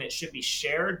knowledge when it should be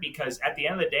shared, because at the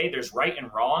end of the day, there's right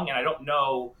and wrong. And I don't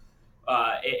know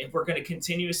if we're going to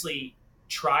continuously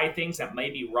try things that may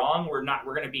be wrong. We're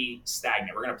going to be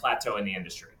stagnant. We're going to plateau in the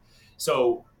industry.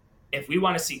 So if we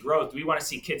want to see growth, we want to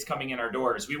see kids coming in our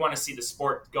doors, we want to see the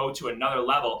sport go to another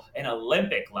level, an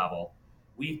Olympic level,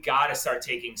 we've got to start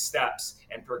taking steps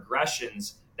and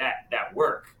progressions that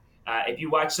work. If you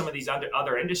watch some of these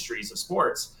other industries of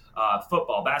sports,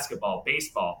 football, basketball,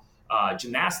 baseball,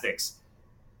 gymnastics,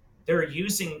 they're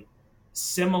using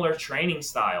similar training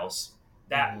styles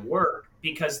that work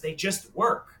because they just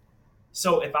work.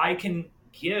 So if I can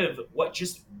give what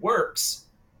just works,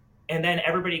 and then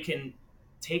everybody can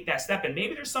take that step, and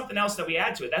maybe there's something else that we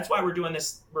add to it. That's why we're doing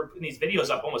this. We're putting these videos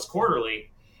up almost quarterly,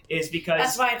 is because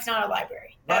that's why it's not a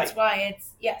library. That's right. why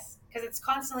it's, yes, because it's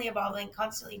constantly evolving,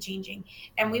 constantly changing,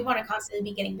 and we want to constantly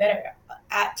be getting better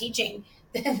at teaching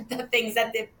the things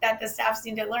that the staffs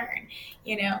need to learn,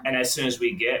 And as soon as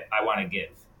I want to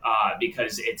give,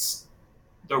 because it's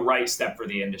the right step for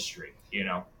the industry,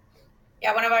 Yeah,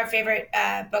 one of our favorite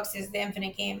books is The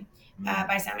Infinite Game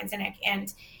by Simon Sinek,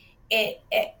 and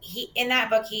he in that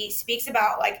book he speaks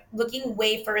about like looking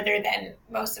way further than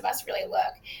most of us really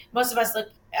look. Most of us look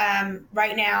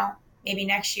right now, maybe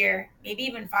next year, maybe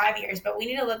even 5 years, but we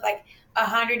need to look like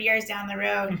 100 years down the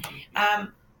road.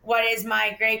 What is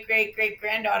my great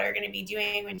granddaughter going to be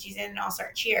doing when she's in an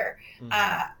all-star cheer?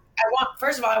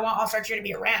 First of all, I want all-star cheer to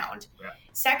be around. Yeah.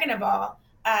 Second of all,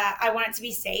 I want it to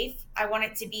be safe. I want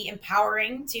it to be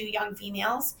empowering to young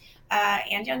females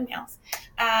and young males.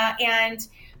 And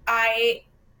I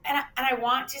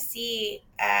want to see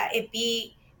it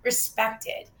be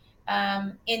respected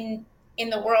in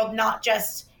the world, not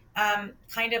just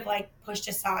kind of like pushed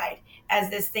aside as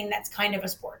this thing that's kind of a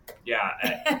sport. Yeah,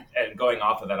 and going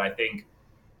off of that, I think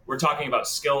we're talking about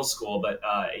skills school, but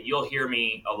you'll hear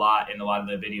me a lot in a lot of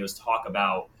the videos talk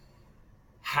about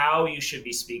how you should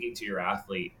be speaking to your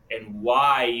athlete and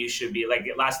why you should be, like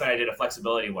last night I did a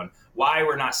flexibility one, why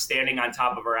we're not standing on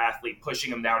top of our athlete,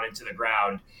 pushing them down into the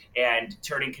ground and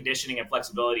turning conditioning and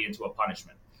flexibility into a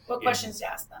punishment. What questions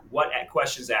to ask them? What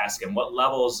questions to ask them? What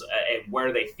levels and where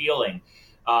are they feeling?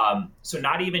 So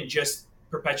not even just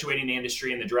perpetuating the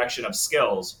industry in the direction of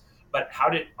skills, but how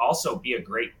to also be a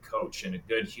great coach and a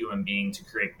good human being to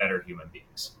create better human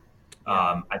beings.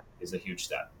 I think is a huge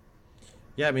step.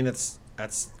 Yeah, I mean, that's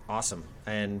awesome.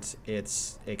 And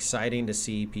it's exciting to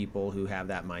see people who have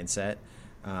that mindset.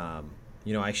 I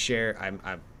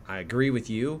agree with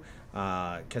you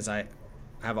because I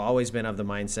have always been of the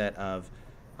mindset of,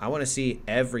 I want to see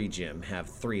every gym have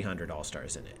 300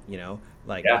 all-stars in it,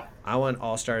 I want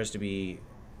all-stars to be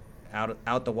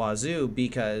out the wazoo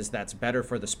because that's better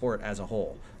for the sport as a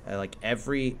whole. Like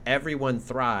everyone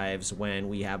thrives when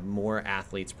we have more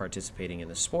athletes participating in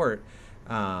the sport.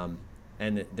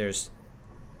 And there's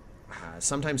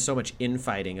sometimes so much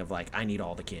infighting of like, I need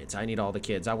all the kids. I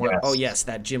want, oh yes,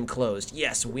 that gym closed.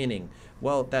 Yes, winning.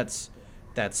 Well, that's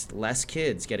less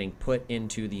kids getting put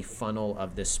into the funnel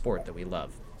of this sport that we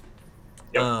love.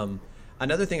 Yep.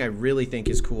 Another thing I really think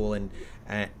is cool and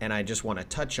I just want to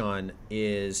touch on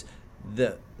is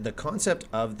the concept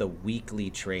of the weekly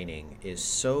training is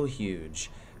so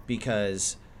huge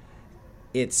because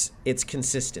it's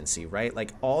consistency, right?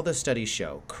 Like all the studies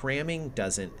show, cramming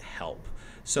doesn't help.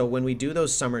 So when we do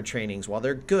those summer trainings, while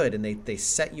they're good and they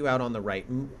set you out on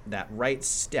that right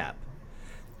step,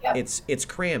 it's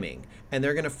cramming and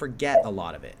they're going to forget a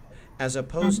lot of it. As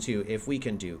opposed to if we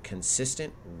can do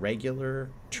consistent, regular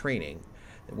training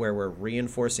where we're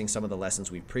reinforcing some of the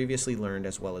lessons we've previously learned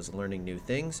as well as learning new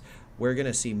things, we're going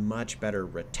to see much better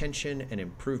retention and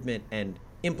improvement and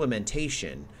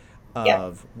implementation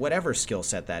of whatever skill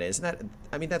set that is. And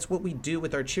that's what we do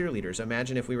with our cheerleaders.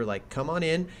 Imagine if we were like, come on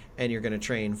in and you're going to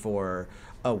train for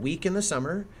a week in the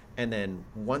summer and then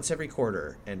once every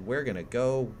quarter and we're going to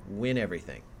go win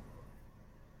everything.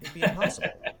 It'd be impossible.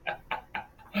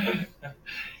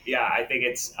 Yeah, I think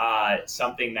it's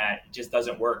something that just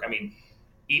doesn't work. I mean,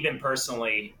 even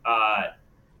personally,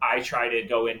 I try to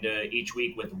go into each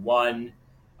week with one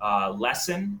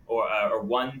lesson or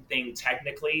one thing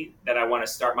technically that I want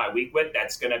to start my week with.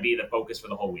 That's going to be the focus for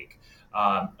the whole week.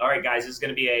 All right, guys, this is going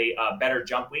to be a better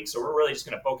jump week. So we're really just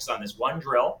going to focus on this one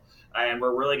drill and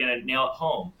we're really going to nail it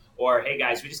home. Or, hey,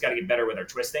 guys, we just got to get better with our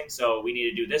twisting. So we need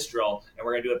to do this drill and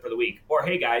we're going to do it for the week. Or,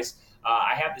 hey, guys,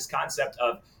 I have this concept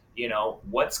of,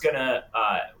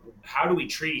 how do we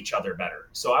treat each other better?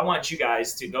 So I want you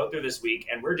guys to go through this week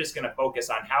and we're just going to focus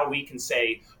on how we can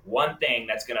say one thing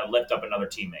that's going to lift up another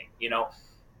teammate.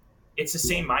 It's the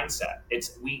same mindset.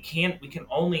 We can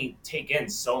only take in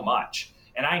so much.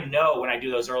 And I know when I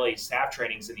do those early staff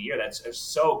trainings in the year, that's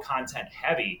so content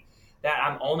heavy that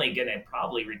I'm only going to they're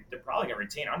probably going to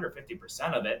retain under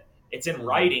 50% of it. It's in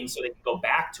writing so they can go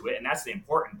back to it. And that's the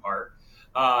important part.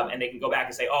 And they can go back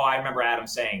and say, oh, I remember Adam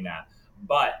saying that.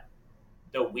 But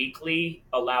the weekly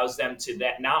allows them to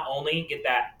not only get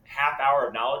that half hour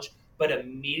of knowledge, but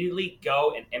immediately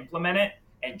go and implement it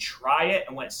and try it.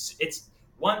 And when it's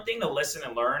one thing to listen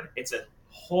and learn, it's a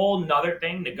whole nother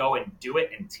thing to go and do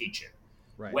it and teach it.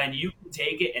 Right. When you can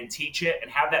take it and teach it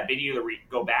and have that video to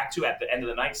go back to at the end of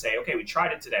the night, say, okay, we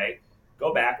tried it today.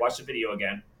 Go back, watch the video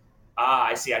again.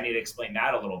 I see. I need to explain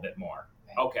that a little bit more.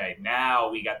 Okay, now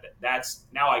we got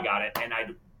now I got it. And I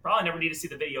probably never need to see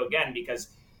the video again because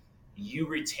you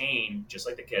retain, just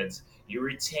like the kids, you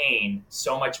retain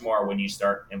so much more when you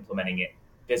start implementing it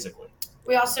physically.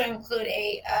 We also include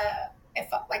a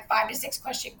like 5 to 6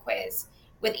 question quiz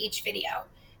with each video.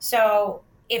 So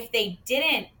if they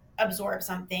didn't absorb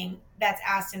something that's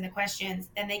asked in the questions,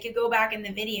 then they could go back in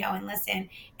the video and listen,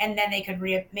 and then they could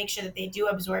make sure that they do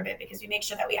absorb it, because we make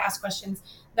sure that we ask questions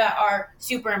that are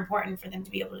super important for them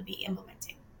to be able to be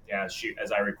implementing. Yeah,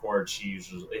 as I record, she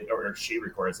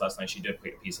records. Last night she did a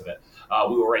piece of it.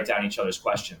 We will write down each other's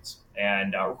questions,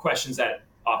 and questions that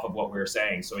off of what we were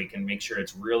saying, so we can make sure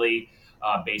it's really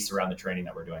based around the training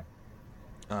that we're doing.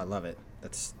 I love it.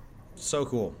 That's so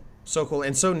cool. So cool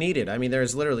and so needed. I mean,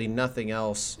 there's literally nothing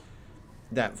else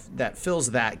that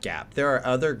fills that gap. There are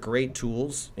other great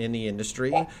tools in the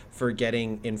industry for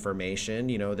getting information.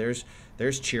 You know, there's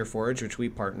CheerForge, which we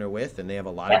partner with, and they have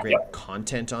a lot of great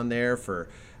content on there for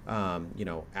you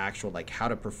know, actual like how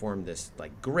to perform this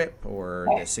like grip or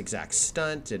this exact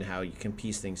stunt and how you can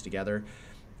piece things together,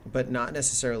 but not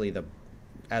necessarily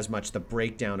as much the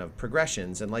breakdown of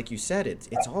progressions. And like you said,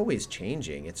 it's always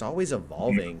changing, it's always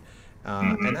evolving,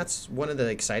 and that's one of the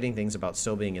exciting things about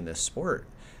still being in this sport.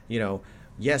 You know,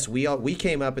 yes, we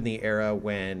came up in the era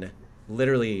when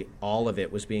literally all of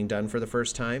it was being done for the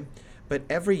first time, but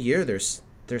every year there's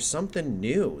something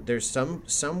new. There's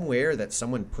somewhere that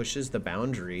someone pushes the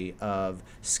boundary of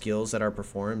skills that are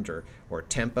performed or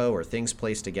tempo or things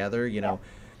placed together. You know,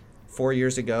 4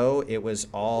 years ago, it was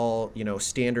all, you know,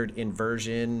 standard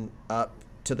inversion up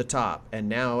to the top. And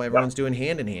now everyone's doing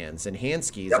hand-in-hands and hand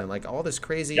skis and like all this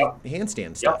crazy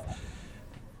handstand stuff.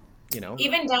 You know,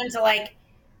 even down to like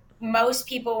most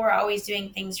people were always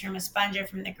doing things from a sponge or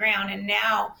from the ground. And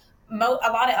now a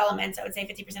lot of elements, I would say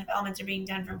 50% of elements are being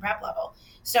done from prep level.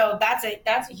 So that's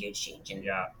a huge change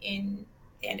in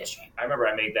the industry. I remember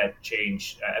I made a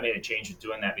change with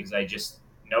doing that, because I just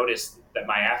noticed that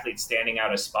my athlete's standing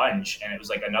out a sponge, and it was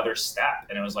like another step.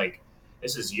 And it was like,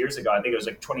 this is years ago. I think it was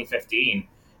like 2015.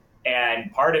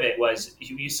 And part of it was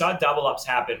you saw double ups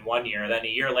happen one year. Then a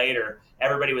year later,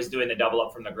 everybody was doing the double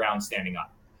up from the ground standing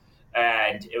up.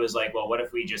 And it was like, well, what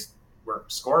if we just we're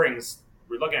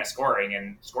looking at scoring,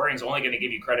 and scoring is only going to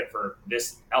give you credit for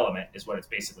this element, is what it's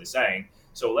basically saying.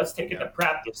 So let's take it to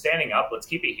prep. You're standing up. Let's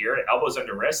keep it here. Elbows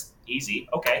under wrist. Easy.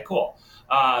 Okay, cool.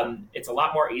 It's a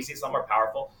lot more easy. It's a lot more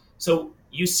powerful. So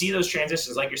you see those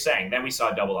transitions, like you're saying. Then we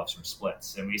saw double ups from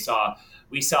splits, and we saw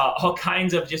all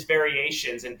kinds of just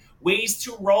variations and ways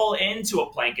to roll into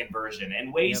a plank inversion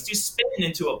and ways to spin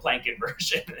into a plank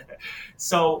inversion.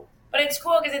 But it's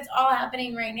cool because it's all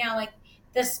happening right now. Like,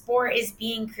 the sport is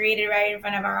being created right in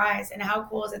front of our eyes, and how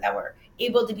cool is it that we're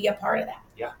able to be a part of that?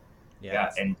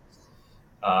 Yeah. And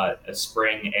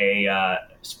spring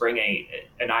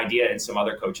an idea in some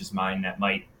other coach's mind that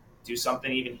might do something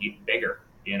even bigger,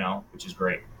 you know, which is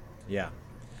great. Yeah.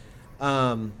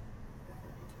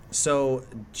 So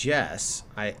Jess,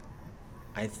 I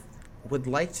would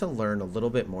like to learn a little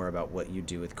bit more about what you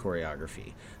do with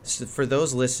choreography. So for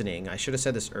those listening, I should have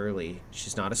said this early.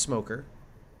 She's not a smoker.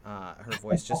 Her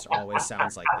voice just always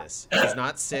sounds like this. She's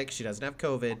not sick. She doesn't have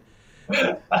COVID.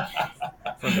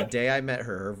 From the day I met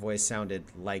her, her voice sounded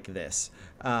like this.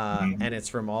 And it's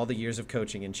from all the years of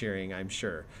coaching and cheering, I'm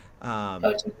sure.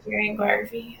 Coaching, cheering,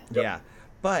 choreography. Yeah.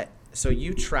 But so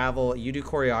you travel, you do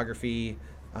choreography.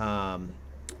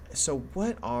 So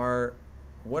what are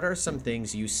some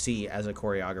things you see as a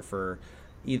choreographer,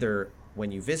 either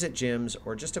when you visit gyms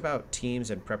or just about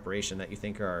teams and preparation, that you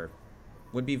think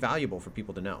would be valuable for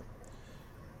people to know?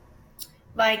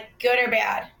 Like, good or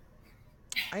bad?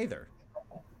 Either.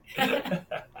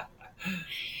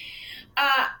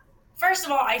 First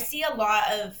of all, I see a lot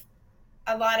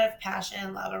of passion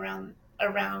and love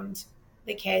around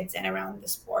the kids and around the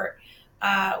sport,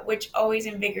 which always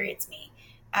invigorates me.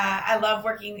 I love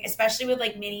working, especially with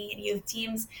like mini and youth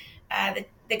teams.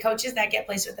 The coaches that get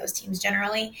placed with those teams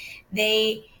generally,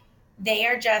 they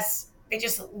just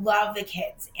love the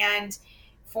kids, and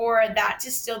for that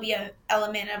to still be an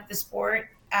element of the sport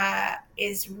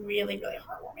is really, really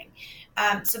heartwarming.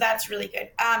 So that's really good.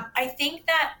 I think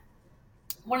that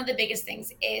one of the biggest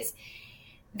things is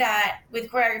that with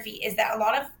choreography is that a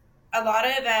lot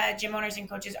of gym owners and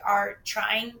coaches are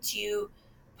trying to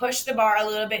push the bar a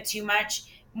little bit too much,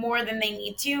 more than they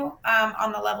need to,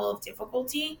 on the level of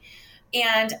difficulty.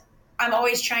 And I'm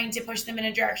always trying to push them in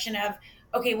a direction of,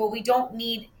 okay, well, we don't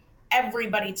need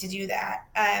everybody to do that.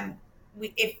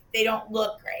 If they don't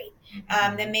look great,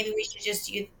 then maybe we should just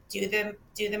do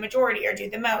the majority or do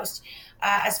the most,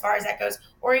 as far as that goes.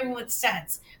 Or even with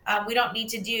stunts, we don't need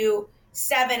to do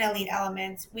 7 elite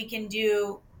elements. We can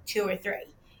do 2 or 3,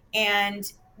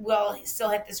 and we'll still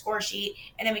hit the score sheet,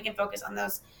 and then we can focus on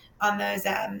those on those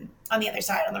on the other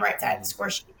side, on the right side of the score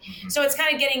sheet. So it's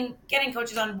kind of getting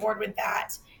coaches on board with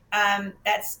that.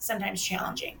 That's sometimes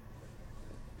challenging.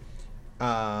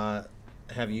 Have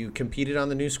you competed on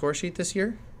the new score sheet this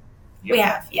year? Yep. We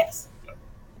have, yes.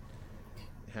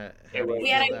 We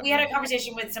had a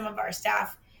conversation with some of our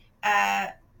staff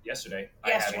yesterday.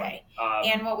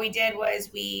 And what we did was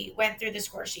we went through the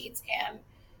score sheets and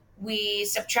we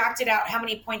subtracted out how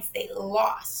many points they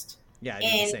lost. Yeah, I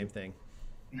did the same thing.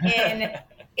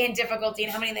 in difficulty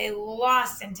and how many they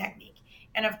lost in technique.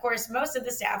 And of course, most of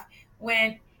the staff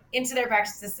went into their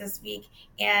practices this week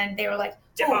and they were like,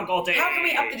 difficulty. How can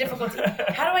we up the difficulty?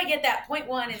 How do I get that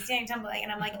 0.1 in standing tumbling?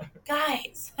 And I'm like,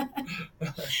 guys.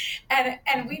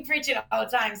 and we preach it all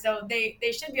the time, so they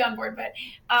should be on board, but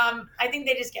I think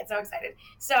they just get so excited.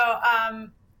 So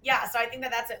so I think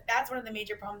that's one of the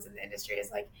major problems in the industry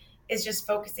is just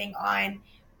focusing on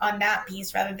that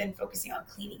piece rather than focusing on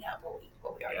cleaning up what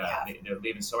we already have. They're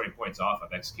leaving so many points off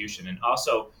of execution. And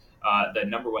also the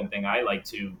number one thing I like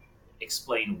to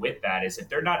explain with that is if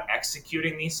they're not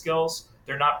executing these skills,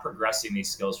 they're not progressing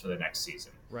these skills for the next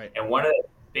season. Right. And one of the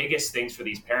biggest things for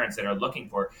these parents that are looking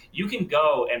for, you can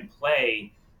go and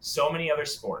play so many other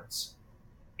sports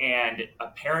and a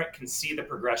parent can see the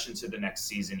progression to the next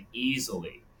season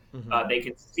easily. Mm-hmm. They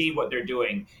can see what they're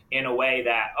doing in a way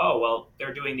that,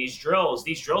 they're doing these drills.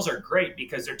 These drills are great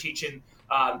because they're teaching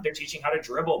how to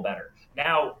dribble better.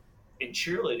 Now in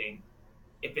cheerleading,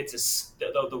 if it's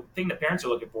the thing that parents are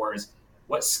looking for is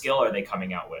what skill are they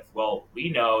coming out with? Well, we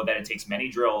know that it takes many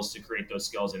drills to create those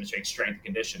skills and it takes strength and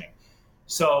conditioning.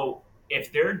 So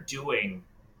if they're doing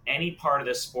any part of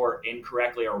the sport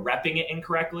incorrectly or repping it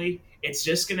incorrectly, it's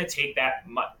just going to take that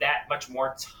much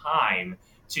more time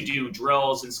to do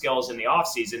drills and skills in the off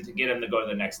season to get them to go to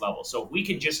the next level. So if we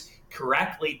can just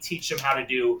correctly teach them how to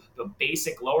do the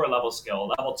basic lower level skill,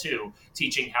 level 2,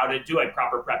 teaching how to do a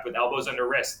proper prep with elbows under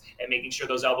wrist and making sure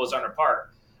those elbows aren't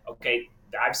apart. Okay,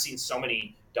 I've seen so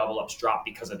many double ups drop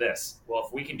because of this. Well,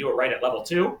 if we can do it right at level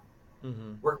 2,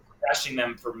 we're progressing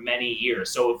them for many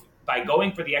years. So by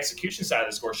going for the execution side of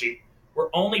the score sheet, we're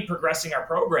only progressing our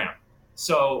program.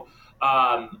 So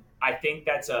I think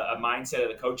that's a mindset of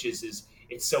the coaches is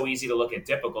it's so easy to look at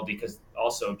difficulty because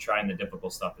also trying the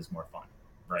difficult stuff is more fun,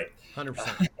 right?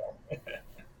 100%.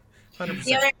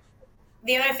 100%.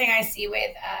 The other thing I see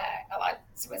with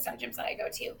with some gyms that I go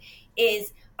to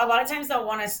is a lot of times they'll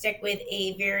want to stick with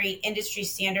a very industry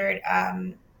standard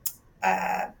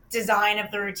design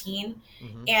of the routine.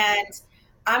 Mm-hmm. And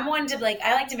I'm one to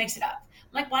I like to mix it up.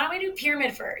 I'm like, why don't we do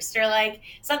pyramid first or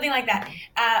something like that?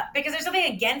 Because there's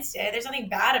something against it. There's something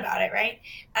bad about it, right?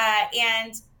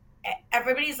 And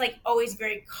everybody's always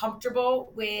very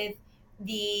comfortable with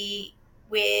the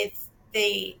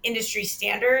industry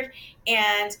standard,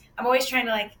 and I'm always trying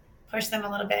to push them a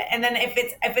little bit. And then if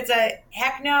it's a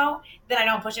heck no, then I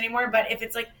don't push anymore. But if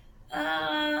it's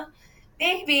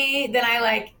maybe, then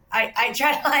I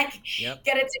try to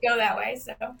get it to go that way.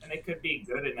 So and it could be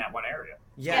good in that one area.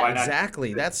 Yeah,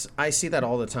 exactly. I see that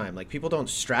all the time. People don't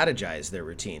strategize their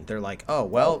routine. They're like, oh,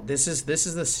 well, this is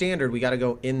the standard. We got to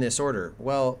go in this order.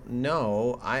 Well,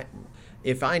 no,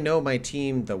 if I know my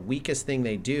team, the weakest thing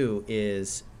they do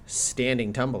is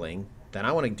standing tumbling, then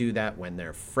I want to do that when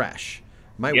they're fresh.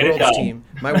 My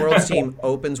world's team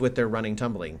opens with their running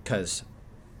tumbling because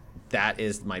that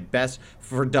is my best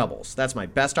for doubles. That's my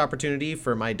best opportunity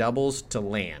for my doubles to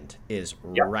land is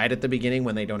right at the beginning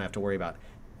when they don't have to worry about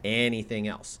anything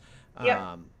else.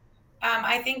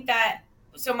 I think that,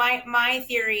 so my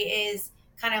theory is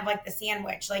kind of like the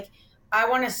sandwich. I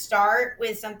want to start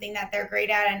with something that they're great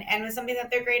at and end with something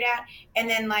that they're great at. And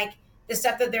then the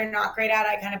stuff that they're not great at,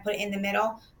 I kind of put in the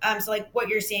middle. So what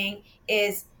you're saying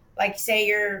is say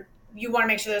you want to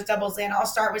make sure those doubles in. I'll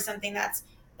start with something that's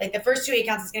the first 2 8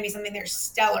 counts is going to be something they're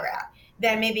stellar at.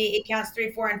 Then maybe 8 counts,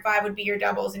 3, 4, and 5 would be your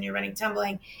doubles and your running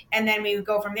tumbling. And then we would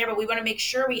go from there. But we want to make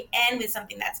sure we end with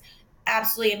something that's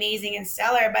absolutely amazing and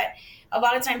stellar. But a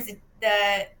lot of times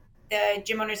the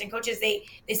gym owners and coaches, they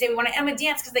say we want to end with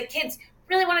dance because the kids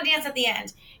really want to dance at the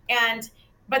end.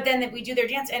 But then we do their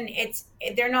dance and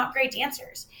they're not great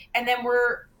dancers. And then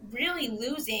we're really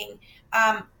losing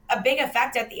a big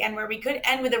effect at the end where we could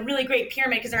end with a really great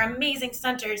pyramid because they're amazing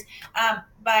stunters,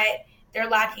 but they're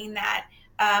lacking that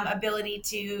ability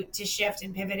to shift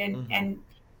and pivot and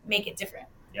make it different.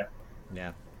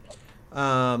 Yeah.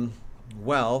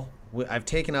 Well, I've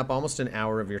taken up almost an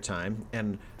hour of your time,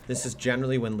 and this is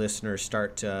generally when listeners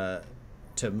start to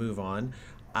move on.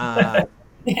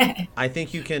 I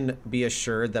think you can be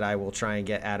assured that I will try and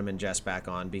get Adam and Jess back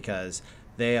on, because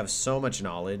they have so much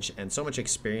knowledge and so much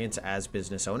experience as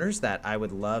business owners that I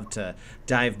would love to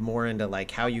dive more into,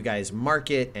 like, how you guys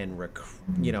market and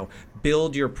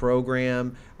build your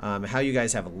program, how you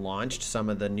guys have launched some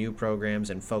of the new programs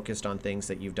and focused on things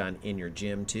that you've done in your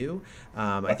gym too.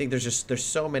 I think there's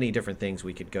so many different things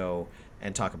we could go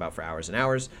and talk about for hours and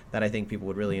hours that I think people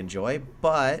would really enjoy,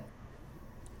 but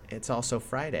it's also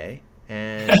Friday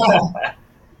and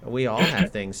we all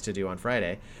have things to do on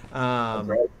Friday.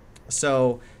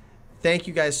 So thank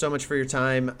you guys so much for your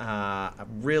time. I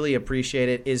really appreciate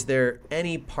it. Is there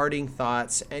any parting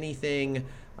thoughts, anything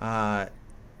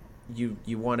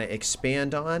you want to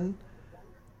expand on?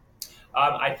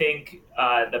 I think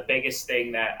the biggest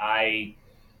thing that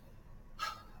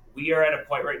we are at a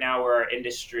point right now where our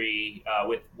industry,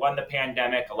 with the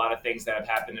pandemic, a lot of things that have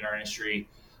happened in our industry,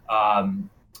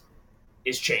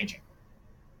 is changing.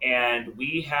 And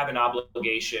we have an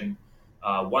obligation,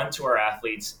 one to our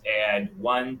athletes and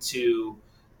one to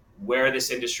where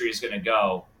this industry is going to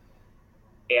go.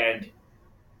 And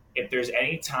if there's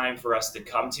any time for us to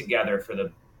come together for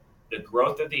the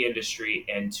growth of the industry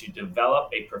and to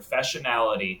develop a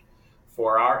professionality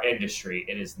for our industry,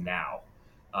 it is now.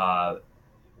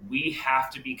 We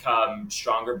have to become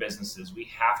stronger businesses. We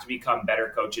have to become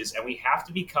better coaches, and we have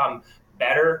to become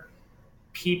better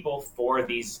people for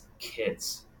these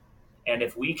kids. And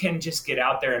if we can just get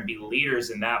out there and be leaders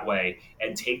in that way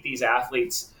and take these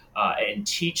athletes and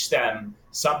teach them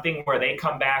something where they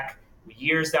come back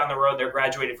years down the road, they're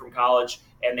graduated from college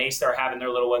and they start having their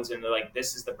little ones and they're like,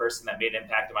 this is the person that made an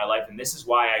impact in my life. And this is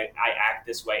why I act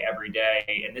this way every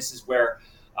day. And this is where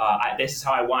this is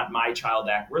how I want my child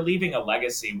to act. We're leaving a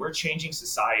legacy. We're changing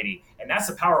society. And that's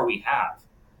the power we have.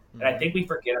 And I think we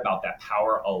forget about that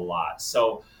power a lot.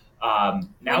 So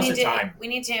now's the time. We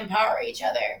need to empower each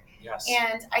other. Yes.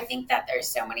 And I think that there's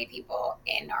so many people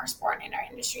in our sport and in our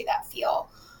industry that feel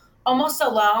almost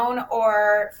alone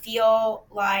or feel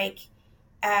like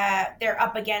they're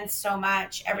up against so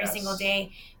much every single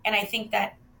day. And I think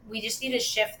that we just need to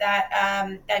shift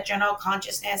that general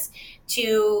consciousness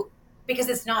because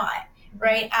it's not,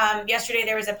 right? Yesterday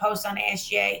there was a post on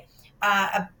ASGA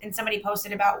and somebody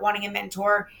posted about wanting a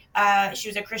mentor. She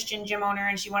was a Christian gym owner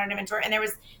and she wanted a mentor. And there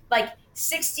was like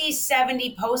 60,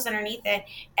 70 posts underneath it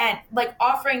and like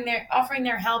offering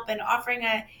their help and offering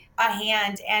a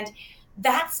hand. And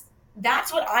that's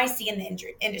what I see in the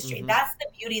industry. Mm-hmm. That's the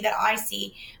beauty that I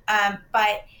see.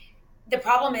 But the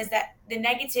problem is that the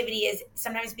negativity is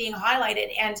sometimes being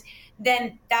highlighted. And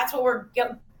then that's what we're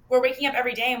waking up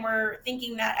every day and we're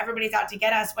thinking that everybody's out to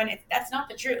get us when that's not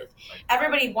the truth. Right.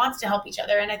 Everybody wants to help each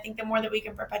other. And I think the more that we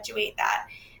can perpetuate that,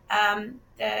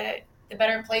 the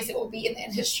better place it will be in the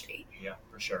industry. Yeah,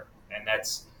 for sure. And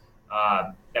that's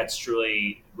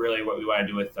truly really what we want to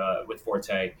do with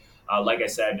Forte. Like I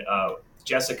said,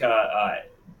 Jessica,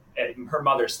 her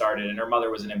mother started, and her mother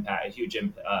was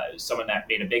someone that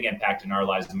made a big impact in our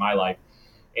lives, in my life.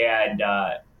 And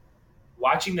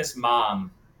watching this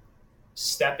mom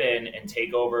step in and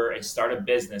take over and start a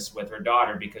business with her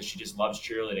daughter because she just loves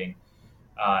cheerleading,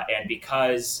 and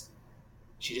because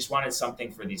she just wanted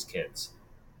something for these kids.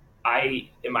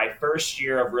 In my first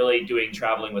year of really doing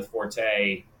traveling with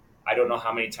Forte, I don't know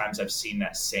how many times I've seen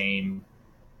that same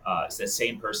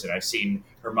person. I've seen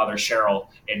her mother, Cheryl,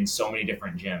 in so many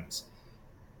different gyms.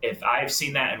 If I've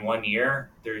seen that in 1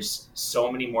 year, there's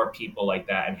so many more people like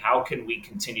that. And how can we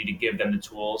continue to give them the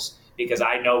tools? Because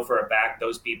I know for a fact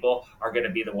those people are going to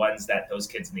be the ones that those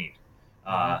kids need.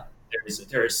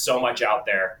 There is so much out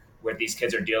there where these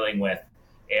kids are dealing with.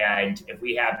 And if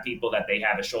we have people that they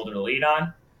have a shoulder to lean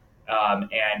on,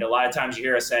 and a lot of times you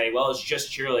hear us say, well, it's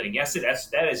just cheerleading. Yes,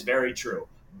 that is very true.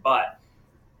 But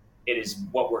it is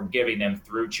what we're giving them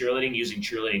through cheerleading, using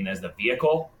cheerleading as the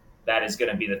vehicle. That is going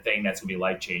to be the thing that's going to be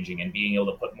life-changing, and being able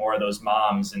to put more of those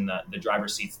moms in the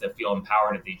driver's seats that feel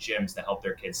empowered at these gyms to help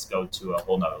their kids go to a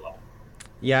whole nother level.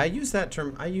 Yeah, I use that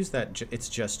term. It's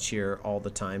just cheer all the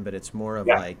time, but it's more of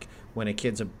like when a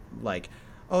kid's like,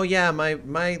 oh yeah,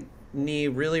 my knee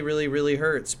really, really, really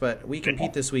hurts, but we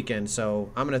compete this weekend, so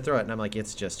I'm going to throw it. And I'm like,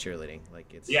 it's just cheerleading.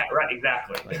 Like it's right,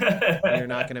 exactly. Like, you're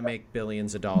not going to make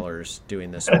billions of dollars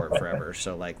doing this sport forever.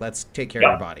 So like, let's take care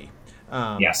of your body.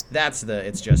 That's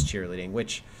it's just cheerleading,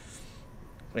 which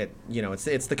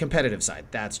it's the competitive side.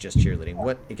 That's just cheerleading.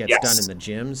 What it gets done in the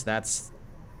gyms, that's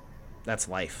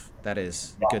life. That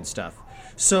is good stuff.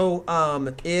 So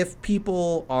if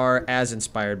people are as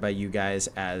inspired by you guys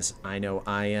as I know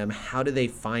I am, how do they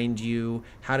find you?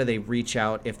 How do they reach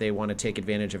out if they want to take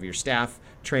advantage of your staff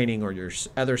training or your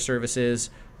other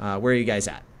services? Where are you guys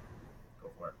at?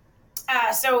 Go for it.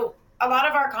 So a lot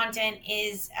of our content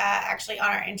is actually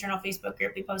on our internal Facebook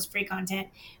group. We post free content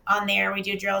on there. We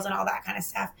do drills and all that kind of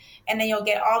stuff. And then you'll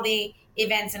get all the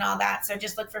events and all that. So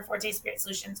just look for Forte Spirit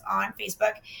Solutions on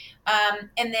Facebook.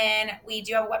 And then we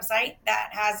do have a website that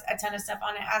has a ton of stuff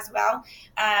on it as well.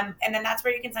 And then that's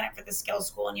where you can sign up for the skills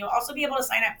school. And you'll also be able to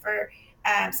sign up for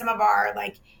some of our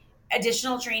like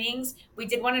additional trainings. We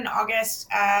did one in August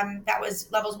that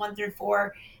was levels 1 through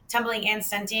 4, tumbling and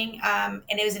stunting, and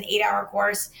it was an 8-hour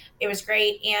course. It was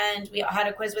great, and we had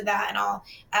a quiz with that and all.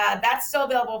 That's still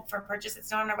available for purchase.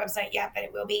 It's not on our website yet, but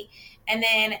it will be. And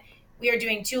then we are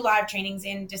doing 2 live trainings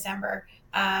in December,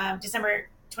 December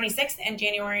 26th and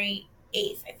January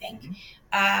 8th, I think,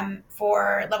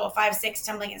 for level 5, 6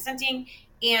 tumbling and stunting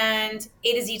and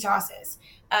A to Z tosses.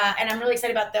 And I'm really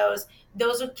excited about those.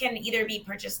 Those can either be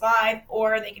purchased live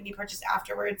or they can be purchased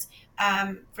afterwards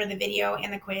for the video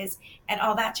and the quiz and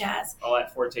all that jazz. All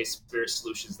at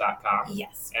ForteSpiritSolutions.com.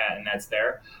 Yes. And that's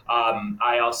there.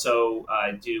 I also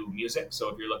do music. So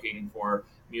if you're looking for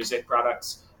music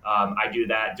products, I do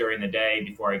that during the day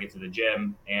before I get to the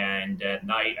gym. And at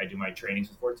night, I do my trainings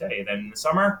with Forte. And then in the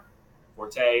summer,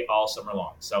 Forte all summer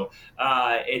long. So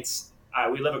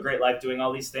we live a great life doing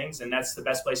all these things, and that's the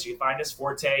best place you can find us.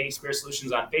 Forte Spirit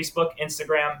Solutions on Facebook,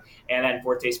 Instagram, and then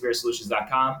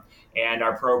ForteSpiritSolutions.com. And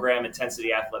our program,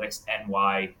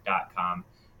 IntensityAthleticsNY.com,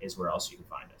 is where else you can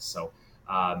find us. So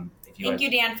Thank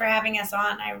you, Dan, for having us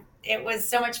on. It was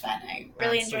so much fun. I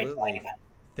really enjoyed playing it.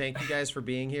 Thank you guys for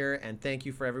being here, and thank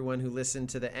you for everyone who listened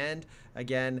to the end.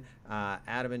 Again,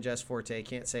 Adam and Jess Forte,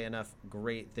 can't say enough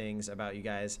great things about you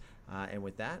guys. And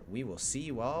with that, we will see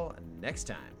you all next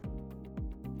time.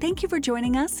 Thank you for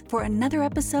joining us for another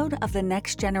episode of The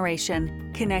Next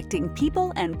Generation, Connecting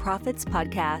People and Profits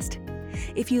podcast.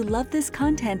 If you love this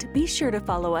content, be sure to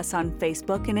follow us on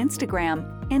Facebook and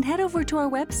Instagram, and head over to our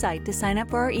website to sign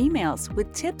up for our emails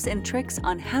with tips and tricks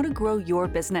on how to grow your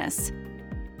business.